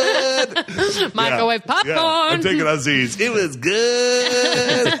good. Microwave Yeah, popcorn. I'm taking Aziz. It was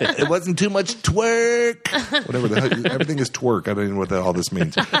good. It wasn't too much twerk. Whatever the hell. Everything is twerk. I don't even know what all this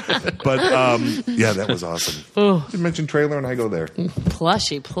means. But yeah, that was awesome. You mentioned trailer, and I go there.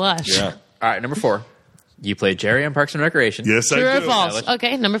 Plushy plush. Yeah. All right, number 4. You played Jerry on Parks and Recreation. Yes, True I or do. false?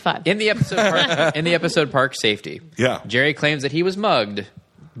 Okay, number 5. In the episode Park Safety, Yeah. Jerry claims that he was mugged,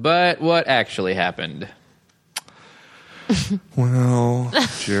 but what actually happened? Well,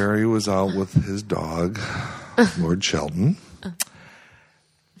 Jerry was out with his dog, Lord Sheldon.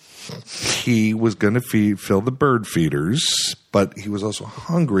 He was going to fill the bird feeders, but he was also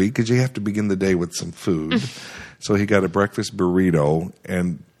hungry because you have to begin the day with some food. So he got a breakfast burrito,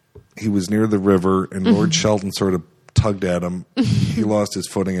 and he was near the river, and Lord Sheldon sort of tugged at him. He lost his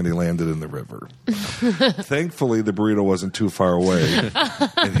footing, and he landed in the river. Thankfully, the burrito wasn't too far away,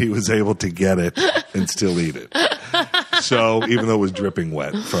 and he was able to get it and still eat it. So even though it was dripping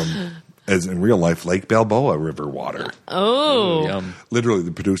wet from, as in real life, Lake Balboa river water. Oh. Yum. Literally,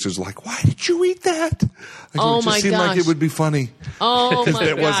 the producers were like, "Why did you eat that?" Like, Oh, it just my seemed like gosh. it would be funny. Oh, Because my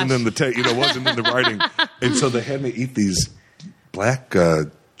that wasn't gosh. in the wasn't in the writing. And so they had me eat these black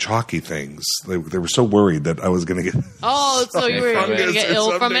chalky things. They were so worried that I was going to get Oh, so you were going to fungus get or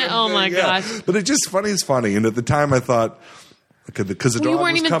ill from something. it? Oh, my Yeah. gosh. But it's just funny is funny. And at the time I thought, because the Well, you dog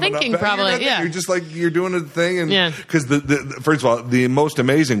weren't was even coming thinking, up, probably, yeah. You're just like, you're doing a thing. And Yeah. because first of all, the most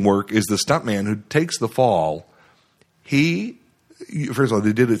amazing work is the stuntman who takes the fall. First of all,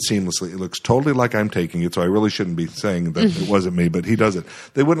 they did it seamlessly. It looks totally like I'm taking it, so I really shouldn't be saying that it wasn't me, but he does it.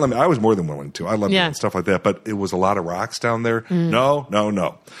 They wouldn't let me. I was more than willing to. I love Yeah. doing stuff like that, but it was a lot of rocks down there. No.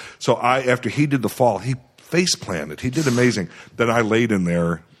 So after he did the fall, he face planted. He did amazing. Then I laid in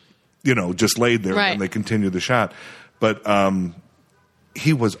there, just laid there, Right. and they continued the shot. But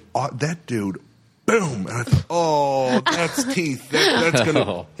he was that dude. Boom! And I thought, oh, that's teeth. That's gonna.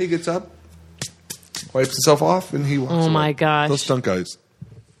 Oh. He gets up, wipes himself off, and he walks away. Oh, my gosh. Those stunt guys,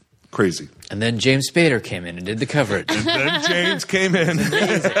 crazy. And then James Spader came in and did the coverage. Then James came in. He's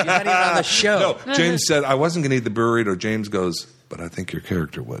not even on the show. No, James said, I wasn't going to eat the burrito. James goes, but I think your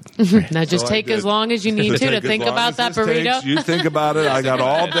character would. Now just So I take as did. long as you need So to take as think long about as that this burrito. takes. You think about it. I got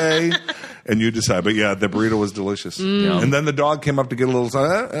all day, and you decide. But yeah, the burrito was delicious. And then the dog came up to get a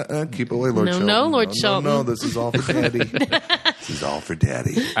little. Keep away, Lord No, Sheldon. no, Lord Sheldon. No, this is all for Daddy. This is all for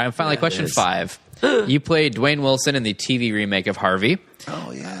Daddy. All right, finally, question 5. You played Dwayne Wilson in the TV remake of Harvey.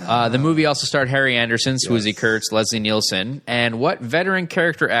 Oh yeah. The movie also starred Harry Anderson, Swoozie Kurtz, Leslie Nielsen, and what veteran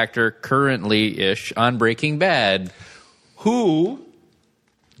character actor currently-ish on Breaking Bad? Who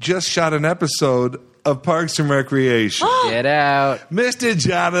just shot an episode of Parks and Recreation? Get out. Mr.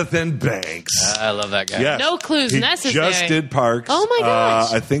 Jonathan Banks. I love that guy. Yes. No clues he necessary. Just did Parks. Oh, my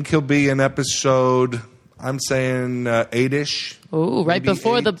gosh. I think he'll be in episode, I'm saying 8-ish. Ooh, right Maybe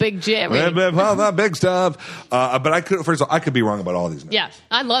before 8. the big Jerry. Well, the big stuff. But I could. First of all, I could be wrong about all these. Names. Yeah,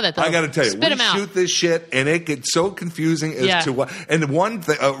 I love it, though. I got to tell you, Spit we 'em out. shoot this shit, and it gets so confusing as Yeah. to what. And one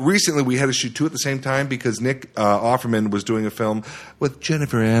thing, recently we had to shoot 2 at the same time because Nick Offerman was doing a film with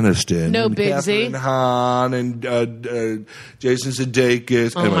Jennifer Aniston, No and Big Catherine Z. Hahn, and Jason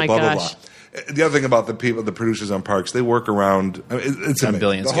Sudeikis. Oh, Anyway, my blah blah gosh. blah. The other thing about the producers on Parks, they work around. I mean, it's On amazing.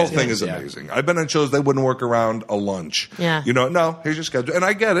 billions The whole of thing is schedules, yeah. amazing. I've been on shows they wouldn't work around a lunch. Yeah. No, here's your schedule, and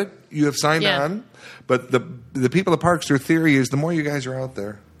I get it. You have signed Yeah. on, but the people at Parks, their theory is the more you guys are out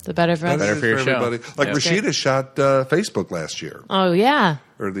there, The better for us. better for your show. everybody. Like Yeah. Rashida shot Facebook last year Oh, yeah.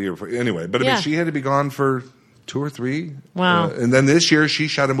 or the year before. Anyway, but I Yeah. mean, she had to be gone for 2 or 3. Wow. And then this year, she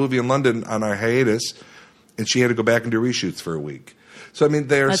shot a movie in London on our hiatus, and she had to go back and do reshoots for a week. So I mean,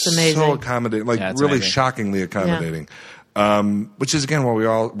 they're That's amazing. so accommodating, like Yeah, it's really amazing. shockingly accommodating. Which is again why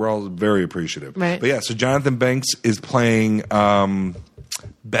we're all very appreciative. Right. But yeah, so Jonathan Banks is playing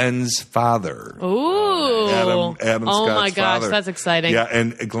Ben's father. Ooh. Adam Oh, Scott's my gosh, father. that's exciting. Yeah,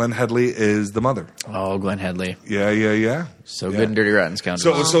 and Glenn Headley is the mother. Oh, Glenn Headley. Yeah. So Yeah. good in Dirty Rotten So it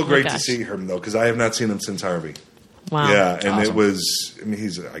Scoundrels. was so Oh, great my to gosh. see him though, because I have not seen him since Harvey. Wow. Yeah, and Awesome. it was. I mean,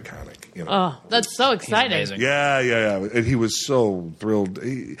 he's iconic. Oh, that's so exciting. amazing. Yeah. And he was so thrilled.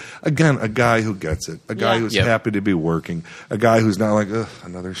 Again, a guy who gets it. A guy Yeah. who's Yep. happy to be working. A guy who's not like, ugh,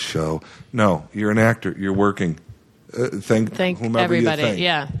 another show. No, you're an actor. You're working. Thank whomever everybody, you thank.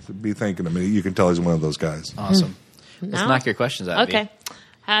 yeah. Be thanking him. You can tell he's one of those guys. Awesome. Let's No? knock your questions out. Okay.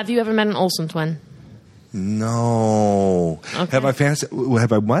 Have you ever met an Olsen twin? No. Okay. Have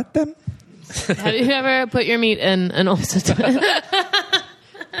I what them? Have you ever put your meat in an Olsen twin?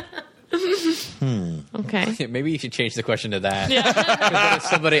 Okay. B. Maybe you should change the question to that. Because if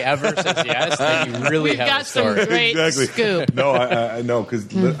somebody ever says yes, then you really We've have got a some story. great scoop. No, I know because I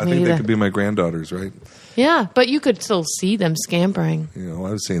think they either. could be my granddaughters, right? Yeah, but you could still see them scampering.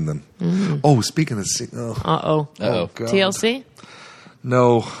 I've seen them. Oh, speaking of Uh-oh. Uh-oh. God. TLC?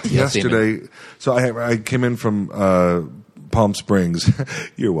 No, yesterday. So I came in from Palm Springs.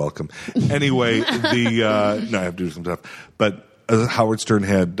 You're welcome. Anyway, no, I have to do some stuff. But Howard Stern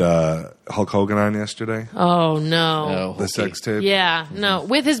had Hulk Hogan on yesterday. Oh, no. Oh, The okay. sex tape. Yeah, no.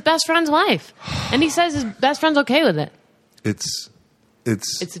 With his best friend's wife. And he says his best friend's okay with it. It's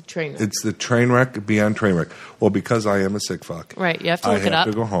It's a train wreck. It's the train wreck beyond train wreck. Well, because I am a sick fuck. Right, you have to I look it have up.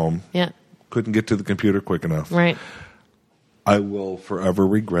 to go home. Yeah. couldn't get to the computer quick enough. Right. I will forever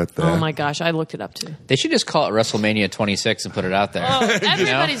regret that. Oh my gosh, I looked it up too. They should just call it WrestleMania 26 and put it out there. Oh,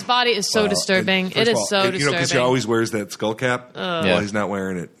 everybody's body is so disturbing. First It of is all, so you know, disturbing. because he always wears that skull cap. Yeah. Well, he's not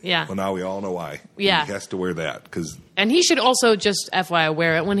wearing it. Yeah. Well, now we all know why. Yeah. He has to wear that because. And he should also just FYI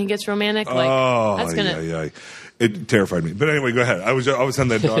wear it when he gets romantic. Like that's gonna yeah. It terrified me. But anyway, go ahead. I was on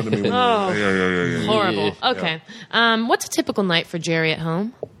that dawn to me. When yeah. horrible. Okay. What's a typical night for Jerry at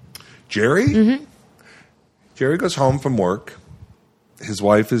home? Jerry? Mm-hmm. Jerry goes home from work. His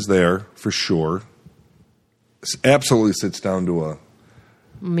wife is there for sure. Absolutely sits down to a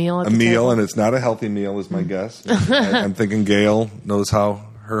Meal at the meal, table? and it's not a healthy meal, is my guess. I'm thinking Gail knows how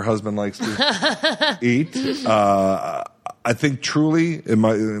her husband likes to eat. I think truly, in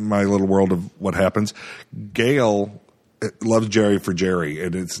my little world of what happens, Gail loves Jerry for Jerry,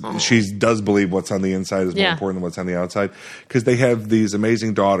 and she does believe what's on the inside is more important than what's on the outside because they have these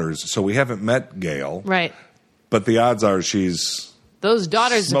amazing daughters. So we haven't met Gail, Right. but the odds are she's. Those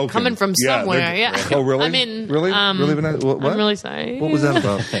daughters Smoking. are coming from Yeah, somewhere. they're- Yeah. Oh, really? I mean, really? Really, Vanessa? What? I'm really sorry. What was that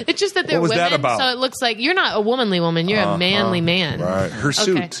about? It's just that they're What was women, that about? so it looks like you're not a womanly woman. You're a manly man. Right. Her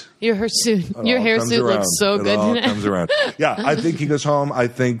suit. Okay. You're her suit. It Your all hair comes suit around. looks so It good. all comes around. Yeah, I think he goes home. I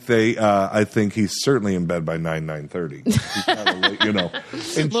think I think he's certainly in bed by 9:30. He's kinda late, you know.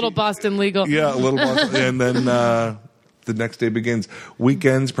 And Little Boston legal. Yeah, a little. And then the next day begins.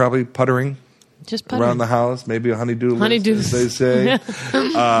 Weekends probably puttering. Just put Around the house, maybe a honeydew list, Honeydew. as they say.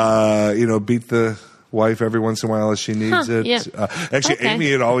 Beat the wife every once in a while as she needs it. yeah. Actually, Okay. Amy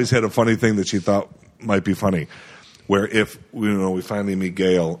had always had a funny thing that she thought might be funny, where if we finally meet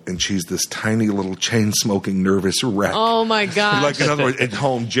Gail and she's this tiny little chain-smoking nervous wreck. Oh my god. Like, in other words, at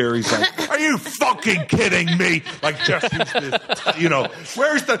home, Jerry's like, "Are you fucking kidding me?" Like, just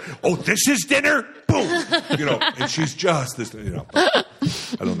where's this is dinner? Boom. And she's just this,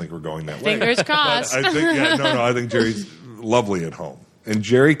 I don't think we're going that way. Fingers crossed. I think, I think Jerry's lovely at home. And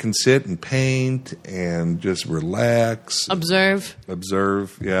Jerry can sit and paint and just relax, Observe.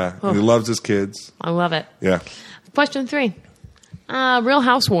 yeah. And he loves his kids. I love it. Yeah. Question 3. Real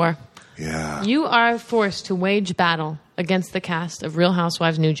House War. Yeah. You are forced to wage battle against the cast of Real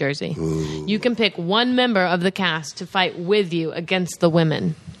Housewives New Jersey. Ooh. You can pick one member of the cast to fight with you against the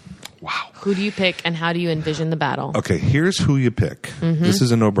women. Wow. Who do you pick and how do you envision the battle? Okay, here's who you pick. Mm-hmm. This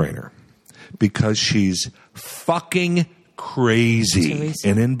is a no-brainer. Because she's fucking crazy. Teresa.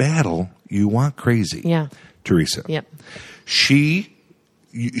 And in battle, you want crazy. Yeah. Teresa. Yep. She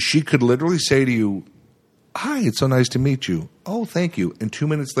could literally say to you, "Hi, it's so nice to meet you." "Oh, thank you." And 2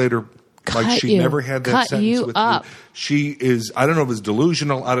 minutes later, like Cut she you. never had that Cut sentence you with up. you. She is, I don't know if it's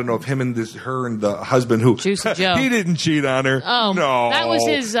delusional. I don't know if her and the husband who Juicy Joe. he didn't cheat on her. Oh, no. that was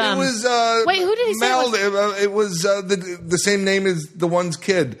his, it was wait, who did he say Mel, was- it was the same name as the one's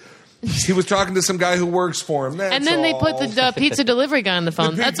kid. He was talking to some guy who works for him. That's And then they put all. the pizza delivery guy on the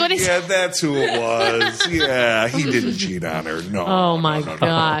phone. That's what he Yeah, said. that's who it was. Yeah, he didn't cheat on her. No. Oh, my no.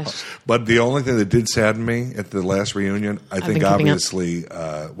 gosh. But the only thing that did sadden me at the last reunion, I think been keeping up. obviously,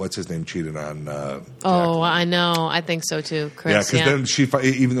 what's his name cheated on. Oh, I know. I think so too, Yeah, Chris. because then she,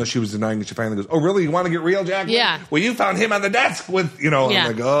 even though she was denying it, she finally goes, "Oh, really? You want to get real, Jacqueline? Yeah. Well, you found him on the desk with, Yeah.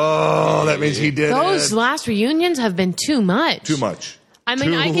 I'm like, oh, that means he did Those it. last reunions have been too much. Too much. I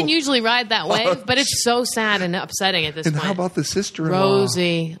mean, I Too can usually ride that wave, but it's so sad and upsetting at this And point. how about the sister-in-law?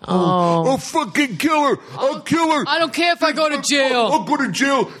 Rosie? Oh. Oh, fucking kill her! I'll kill her! I don't care if I go to jail. I'll go to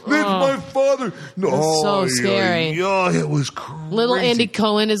jail. That's my father. No, so scary. Yeah, it was crazy. Little Andy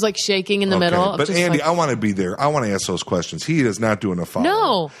Cohen is like shaking in the middle. Of But just Andy, like, I want to be there. I want to ask those questions. He is not doing a follow.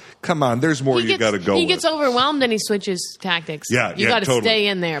 No. Come on, there's more you got to go He with. gets overwhelmed and he switches tactics. Yeah, you yeah, got to totally. stay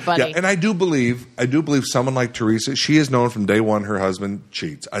in there, buddy. Yeah, and I do believe someone like Teresa, she is known from day one her husband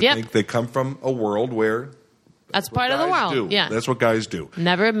cheats. I Yep. think they come from a world where That's part of the guys world. do. Yeah, That's what guys do.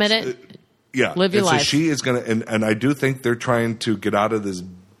 never admit it. Yeah. Live your and so life. she is going to, and I do think they're trying to get out of this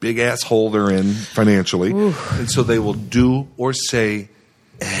big ass hole they're in financially. And so they will do or say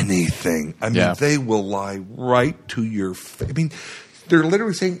anything. I mean, Yeah. they will lie right to your face. I mean, they're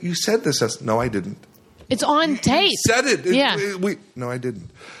literally saying, "You said this." No, I didn't. It's on tape. You said it. Yeah. No, I didn't.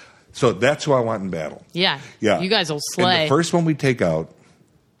 So that's who I want in battle. Yeah. Yeah. You guys will And slay. the first one we take out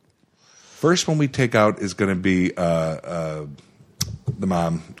is going to be the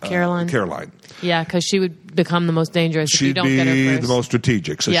mom, Caroline. Yeah, because she would become the most dangerous if you She'd don't get her be first. the most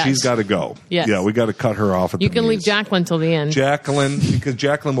strategic, so Yes. she's got to go. Yes. Yeah, we got to cut her off at you the can leave knees. Jacqueline till the end. Jacqueline, because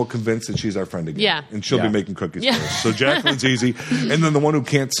Jacqueline will convince that she's our friend again. Yeah. And she'll Yeah. be making cookies Yeah. for us. So Jacqueline's easy. And then the one who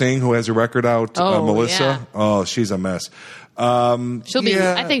can't sing, who has a record out, Oh, Melissa. yeah. Oh, she's a mess. She'll be.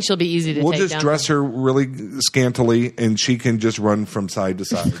 Yeah. I think she'll be easy to We'll take just down. dress her really scantily, and she can just run from side to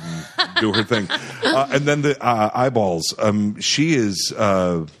side and do her thing. And then the eyeballs. She is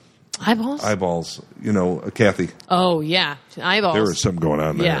eyeballs. You know, Kathy. Oh yeah, eyeballs. There was something going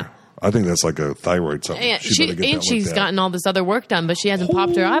on there. Yeah. I think that's like a thyroid something. And She's gotten all this other work done, but she hasn't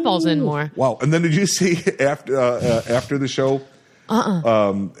popped her eyeballs in more. Wow! And then did you see after the show?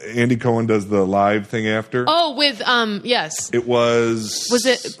 Andy Cohen does the live thing after. Oh, with yes. It was. Was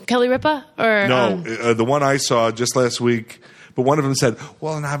it Kelly Ripa or no? The one I saw just last week. But one of them said,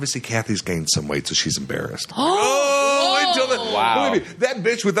 "Well, and obviously Kathy's gained some weight, so she's embarrassed." Wow. Believe me, that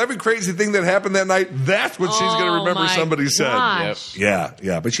bitch with every crazy thing that happened that night, that's what she's going to remember somebody said. Yep.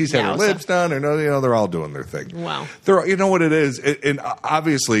 Yeah. But she's had her lips done, and they're all doing their thing. Wow. You know what it is? And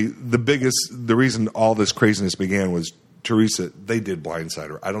obviously, the reason all this craziness began was Teresa, they did blindside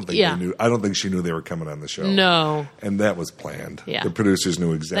her. I don't think they knew. I don't think she knew they were coming on the show. No. And that was planned. Yeah. The producers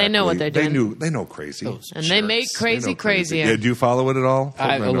knew exactly. They know what they're doing. They know crazy. And they make crazy crazier. Yeah, do you follow it at all?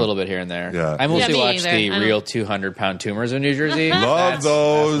 A little bit here and there. Yeah. I mostly me watch either. the real 200-pound tumors in New Jersey. Love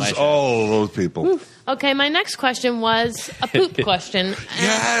those. That's my show. Oh, those people. Okay, my next question was a poop question.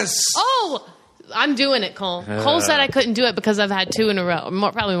 Yes. Oh, I'm doing it, Cole. Cole said I couldn't do it because I've had two in a row.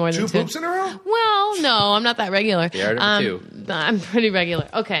 Probably more than two. Two poops in a row? Well, no, I'm not that regular. You're number two. I'm pretty regular.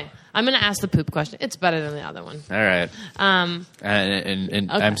 Okay, I'm going to ask the poop question. It's better than the other one. All right. And Okay.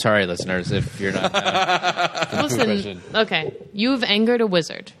 I'm sorry, listeners, if you're not. Listen, okay, you've angered a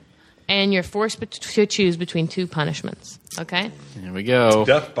wizard, and you're forced to choose between two punishments. Okay? Here we go.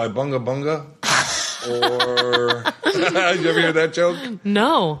 Death by Bunga Bunga? Or. Did you ever hear that joke?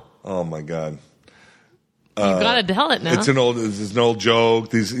 No. Oh, my God. You've got to tell it now. It's an old joke.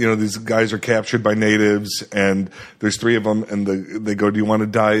 These guys are captured by natives, and there's three of them, and they go, "Do you want to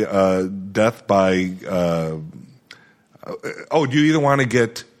die death by? Do you either want to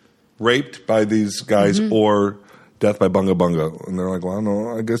get raped by these guys or death by Bunga Bunga?" And they're like, "Well,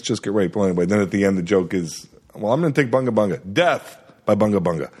 no, I guess just get raped." Well, anyway, then at the end, the joke is, "Well, I'm going to take Bunga Bunga, death by Bunga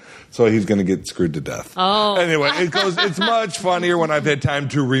Bunga." So he's going to get screwed to death. Oh. Anyway, it's much funnier when I've had time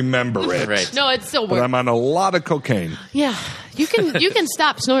to remember it. Right. No, it's still But work. I'm on a lot of cocaine. Yeah, you can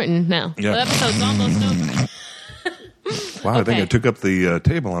stop snorting now. Yeah. The episode's almost over. Wow, I think Okay. I took up the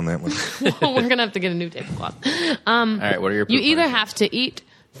table on that one. We're gonna have to get a new tablecloth. All right, what are your poop You either punishments? have to eat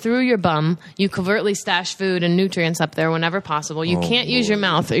through your bum. You covertly stash food and nutrients up there whenever possible. You can't use your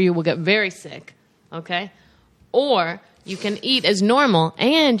mouth, or you will get very sick. Okay, or you can eat as normal,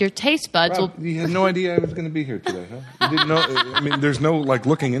 and your taste buds will. You had no idea I was going to be here today, huh? You didn't know? I mean, there's no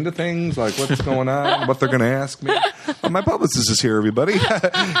looking into things, like what's going on, what they're going to ask me. Well, my publicist is here, everybody.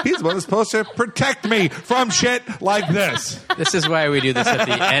 He's the one that's supposed to protect me from shit like this. This is why we do this at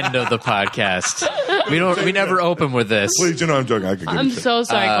the end of the podcast. We never open with this. Please, I'm joking. I could give I'm a shit. so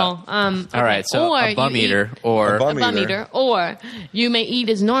sorry, Cole. All right, so Or a bum you eater eat- or A bum bum eater. eater, or you may eat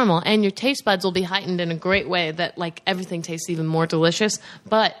as normal, and your taste buds will be heightened in a great way that everything tastes even more delicious.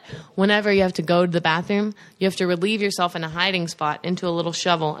 But whenever you have to go to the bathroom, you have to relieve yourself in a hiding spot into a little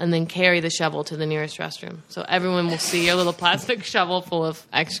shovel, and then carry the shovel to the nearest restroom, so everyone will see your little plastic shovel full of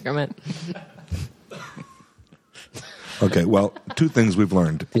excrement. Okay, well, two things we've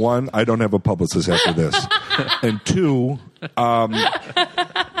learned. One, I don't have a publicist after this. And two, I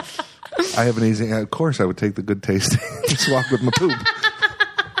have an easy... Of course, I would take the good taste swap with my poop.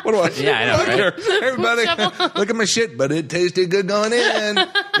 What do I? Yeah, I know, don't right? care. Everybody, look at my shit, but it tasted good going in.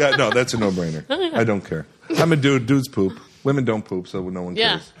 Yeah, no, that's a no-brainer. I don't care. I'm a dude. Dudes poop. Women don't poop, so no one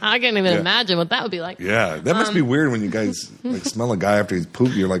Yeah, cares. I can't even Yeah. imagine what that would be like. Yeah, that must be weird when you guys smell a guy after he's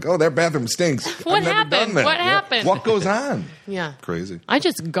pooped. You're like, oh, that bathroom stinks. What I've never happened? done that. What Yeah. happened? What goes on? Yeah. Crazy. I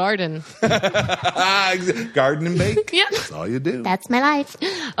just garden. Garden and bake. Yeah. That's all you do. That's my life.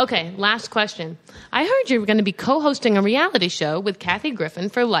 Okay, last question. I heard you were going to be co-hosting a reality show with Kathy Griffin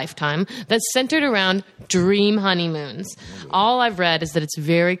for Lifetime that's centered around dream honeymoons. All I've read is that it's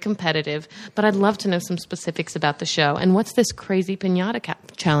very competitive, but I'd love to know some specifics about the show. And what's this crazy piñata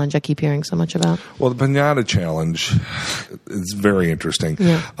challenge I keep hearing so much about? Well, the Pinata Challenge is very interesting.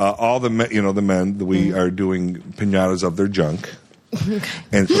 Yeah. All the men, the men, we are doing pinatas of their junk,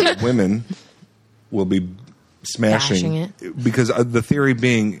 and so the women will be smashing Bashing because the theory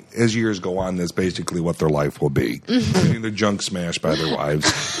being, as years go on, that's basically what their life will be: getting their junk smashed by their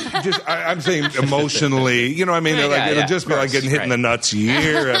wives. I'm saying emotionally, They're like it'll just be like getting hit in the nuts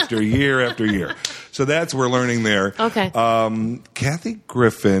year after year after year. So that's what we're learning there. Okay. Kathy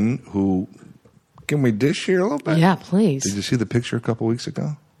Griffin, who can we dish here a little bit? Yeah, please. Did you see the picture a couple weeks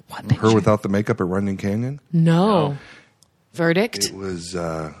ago? What Her picture? without the makeup at Runyon Canyon? No. Verdict? It was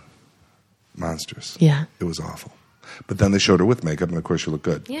monstrous. Yeah. It was awful. But then they showed her with makeup, and of course she looked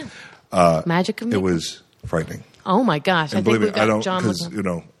good. Yeah. Magic of It makeup. was frightening. Oh my gosh! I And think believe me, we've got I don't, John.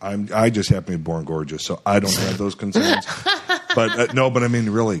 because I just happen to be born gorgeous, so I don't have those concerns. But no, but I mean,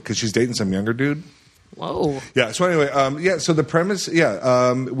 really, because she's dating some younger dude. Whoa! Yeah. So anyway, so the premise,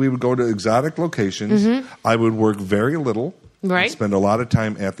 we would go to exotic locations. I would work very little. Right. And spend a lot of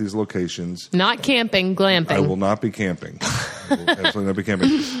time at these locations. Not camping, glamping. I will not be camping. I will absolutely not be camping.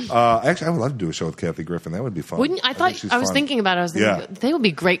 Actually, I would love to do a show with Kathy Griffin. That would be fun. Wouldn't I thought think she's I was fun. thinking about it. I was thinking they would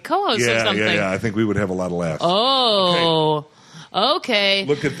be great co-hosts or something. Yeah. I think we would have a lot of laughs. Oh. Okay.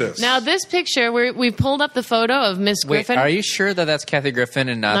 Look at this. Now this picture, we pulled up the photo of Miss Wait, Griffin. are you sure that that's Kathy Griffin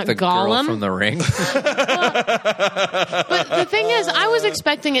and not the Gollum? girl from The Ring? But the thing is, I was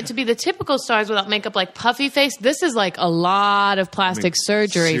expecting it to be the typical stars without makeup, like puffy face. This is like a lot of plastic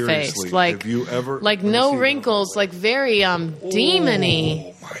surgery seriously, face, like have you ever like let me no see wrinkles, like very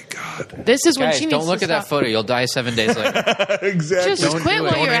demon-y. Oh my God! This is when Guys, she needs don't look to at that stop. photo. You'll die 7 days later. Exactly. Just Don't quit do it.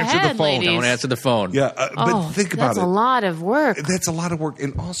 while Don't you're answer ahead, the phone. ladies. Don't answer the phone. Yeah, but think about that's it. a lot of work. That's a lot of work,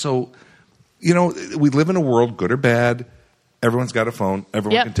 and also, we live in a world, good or bad. Everyone's got a phone.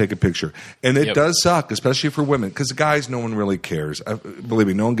 Everyone can take a picture. And it does suck, especially for women, because guys, no one really cares. Believe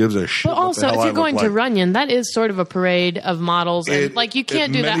me, no one gives a shit. But what also, the hell if I you're look going like. to Runyon, that is sort of a parade of models, and you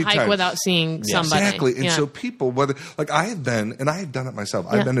can't do that many hike times. without seeing somebody. Exactly. And Yeah. so people, whether I have been, and I have done it myself.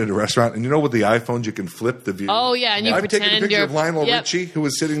 I've been at a restaurant, and with the iPhones, you can flip the view. Oh, yeah, and you I've taken a pretend picture you're- of Lionel Yep. Richie, who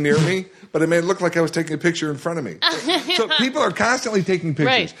was sitting near me, but it made it look like I was taking a picture in front of me. So people are constantly taking pictures.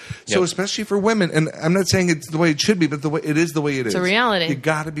 Right. So especially for women, and I'm not saying it's the way it should be, but it is the way it is. It's a reality. You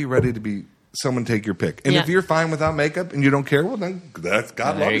got to be ready to be someone take your pick. And Yeah. if you're fine without makeup and you don't care, well, then that's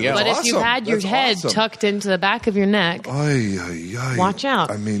God There love you you. go. That's But if you awesome. had your That's head awesome. tucked into the back of your neck, Ay, ay, ay. Watch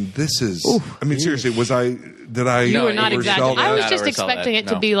out. I mean, this is. I mean, seriously, did I? you No, were not oversell exaggerating. that. I was Not just oversell expecting that. it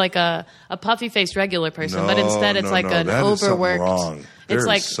to No. be like a puffy faced regular person, but instead it's like an that is something overworked. wrong. There It's is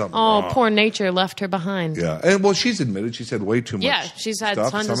like, something oh, wrong. poor nature left her behind. Yeah, and well, she's admitted she's had way too much. Yeah, she's had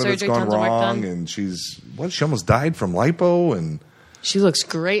stuff. tons Some of of it's surgery, gone tons of work wrong, done. and she almost died from lipo and. She looks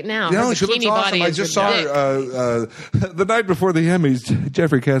great now. You Her know, she looks bikini awesome. body I is just saw ridiculous. her the night before the Emmys.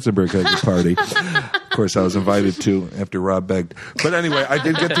 Jeffrey Katzenberg had this party. Of course, I was invited to after Rob begged. But anyway, I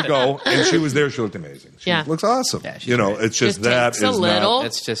did get to go, and she was there. She looked amazing. She Yeah. looks awesome. Yeah, she's great. It's just Just that takes a is little. not.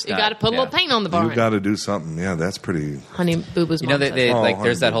 It's just you not- got to put a little yeah. paint on the barn. You got to do something. Yeah, that's pretty. Honey Boo Boo's You know, mom says. they Oh, like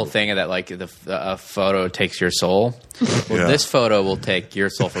there's that honey, whole thing that like a photo takes your soul. Well, Yeah. this photo will take your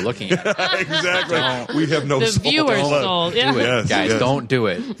soul for looking at it. Exactly. We have no the soul. viewer's Don't. soul. Yeah. Do it, Yes, guys. yes. Don't do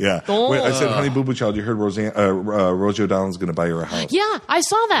it. Yeah. Don't. Wait, I said, Honey Boo Boo Child, you heard Rosie O'Donnell's going to buy her a house. Yeah, I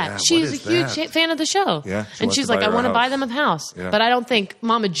saw that. Yeah, She's what a is huge that? fan of the show. Yeah, she and wants she's to like, buy I her a want to buy house. them a house. Yeah. But I don't think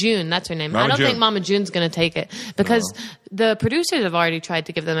Mama June, that's her name. Mama I don't June. think Mama June's going to take it because the producers have already tried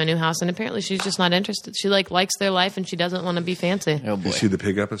to give them a new house, and apparently she's just not interested. She likes their life, and she doesn't want to be fancy. Oh boy. You see the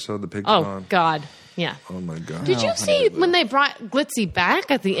pig episode? The pig's Oh gone? God, yeah. Oh, my God. Did you see when they brought Glitzy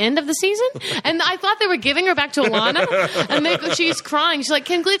back at the end of the season? And I thought they were giving her back to Alana, and she's crying. She's like,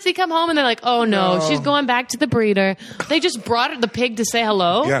 "Can Glitzy come home?" And they're like, "Oh no, she's going back to the breeder." They just brought her the pig to say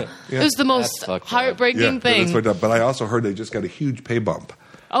hello. Yeah, yeah. It was the most That's fucked up. heartbreaking That's thing. fucked up. But I also heard they just got a huge pay bump.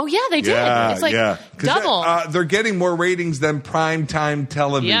 Oh yeah, they did. Yeah, It's like yeah. 'Cause double. they're getting more ratings than primetime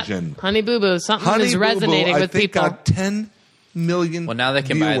television. Yep. Honey Boo Boo, something Honey is Boo Boo, resonating I with think, people. got 10 million Well, now they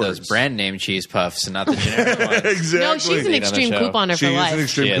can buy those viewers. brand name cheese puffs and not the generic ones. Exactly. No, she's an on the extreme show. couponer She for is life. an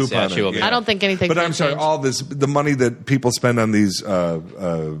extreme She is, yeah, couponer. she will be. I don't think anything. But I'm sorry, change. all the money that people spend on these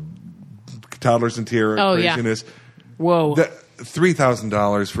toddlers and tiara Oh, yeah. craziness. Whoa.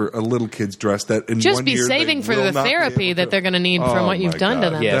 $3,000 for a little kid's dress that in Just 1 be year saving they for will the not be therapy able that to- they're going to need from what you've my done to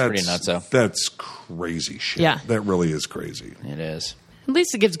God. them. Yeah. That's, it's pretty nutso. That's crazy shit. Yeah. That really is crazy. It is. At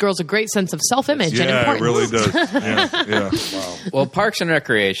least it gives girls a great sense of self-image and Yeah, it importance. really does. Yeah. Wow. Well, Parks and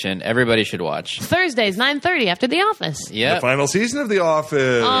Recreation, everybody should watch. Thursdays, 9:30 after The Office. The Yep. final season of The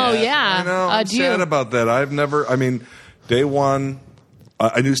Office. Oh, yeah. I know. I'm Do sad you? about that. Day one,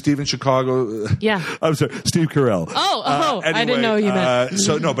 I knew Steve in Chicago. Yeah. I'm sorry, Steve Carell. I didn't know you meant.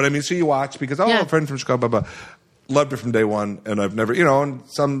 So you watch because, Yeah. a friend from Chicago, blah, blah. Loved it from day one, and I've never, and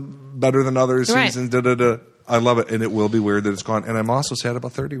some better than others Right. seasons, da-da-da. I love it, and it will be weird that it's gone. And I'm also sad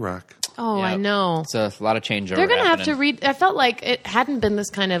about 30 Rock. Oh, I Yep. know. It's a lot of changeover. They're going to have to happening. read. I felt like it hadn't been this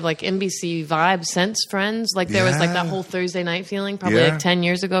kind of like NBC vibe since Friends. Like there was like that Yeah. whole Thursday night feeling, probably Yeah. like 10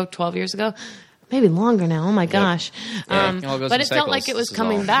 years ago, 12 years ago. Maybe longer now. Oh my gosh! Yeah, it all goes but in it felt cycles. like it was This is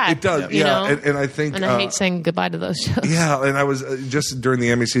coming all- back. It does, you know? And I think... And I hate saying goodbye to those shows. Yeah, and I was just during the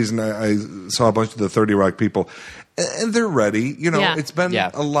Emmy season, I saw a bunch of the 30 Rock people, and they're ready. Yeah. It's been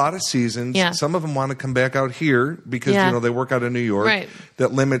Yeah. a lot of seasons. Yeah. Some of them want to come back out here because Yeah. they work out in New York. Right.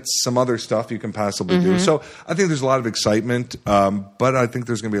 That limits some other stuff you can possibly do. So I think there's a lot of excitement, but I think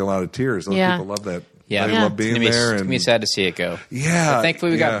there's going to be a lot of tears. Those Yeah. people love that. Yeah. I Yeah. love being It's there. going to be sad to see it go. Yeah. But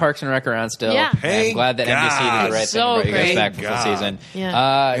thankfully, we got yeah. Parks and Rec around still. Yeah. I'm Thank glad that NBC did God. the right So thing and brought you guys great. back for the God. season.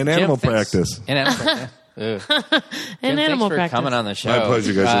 Yeah. And Jim, animal thanks- practice. And animal practice. Ugh. And Jim, animal thanks for practice. coming on the show. My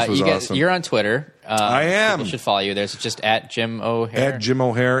pleasure, guys. This was you awesome. You're on Twitter. I am. People should follow you. There's just at Jim O'Hare. At Jim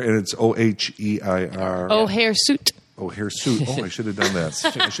O'Hare, and it's OHEIR. O'Hare suit. O'Hare suit. Oh, I should have done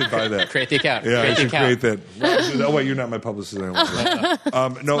that. I should buy that. Create the account. Yeah, I create the should account. create that. Oh wait, you're not my publicist anymore.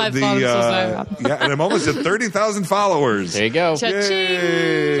 No, my fault, I'm so sorry. yeah, and I'm almost at 30,000 followers. There you go. Cha-ching.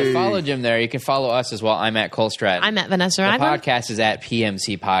 Yay. So follow Jim there. You can follow us as well. I'm at Cole Stratton. I'm at Vanessa The Ragland. podcast is at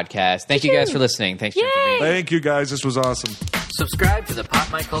PMC Podcast. Thank you guys for listening. Thanks, Jim, for being here. Thank you guys. This was awesome. Subscribe to the Pop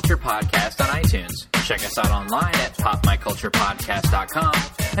My Culture Podcast on iTunes. Check us out online at popmyculturepodcast.com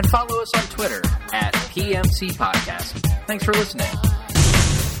and follow us on Twitter at PMC Podcast. Thanks for listening.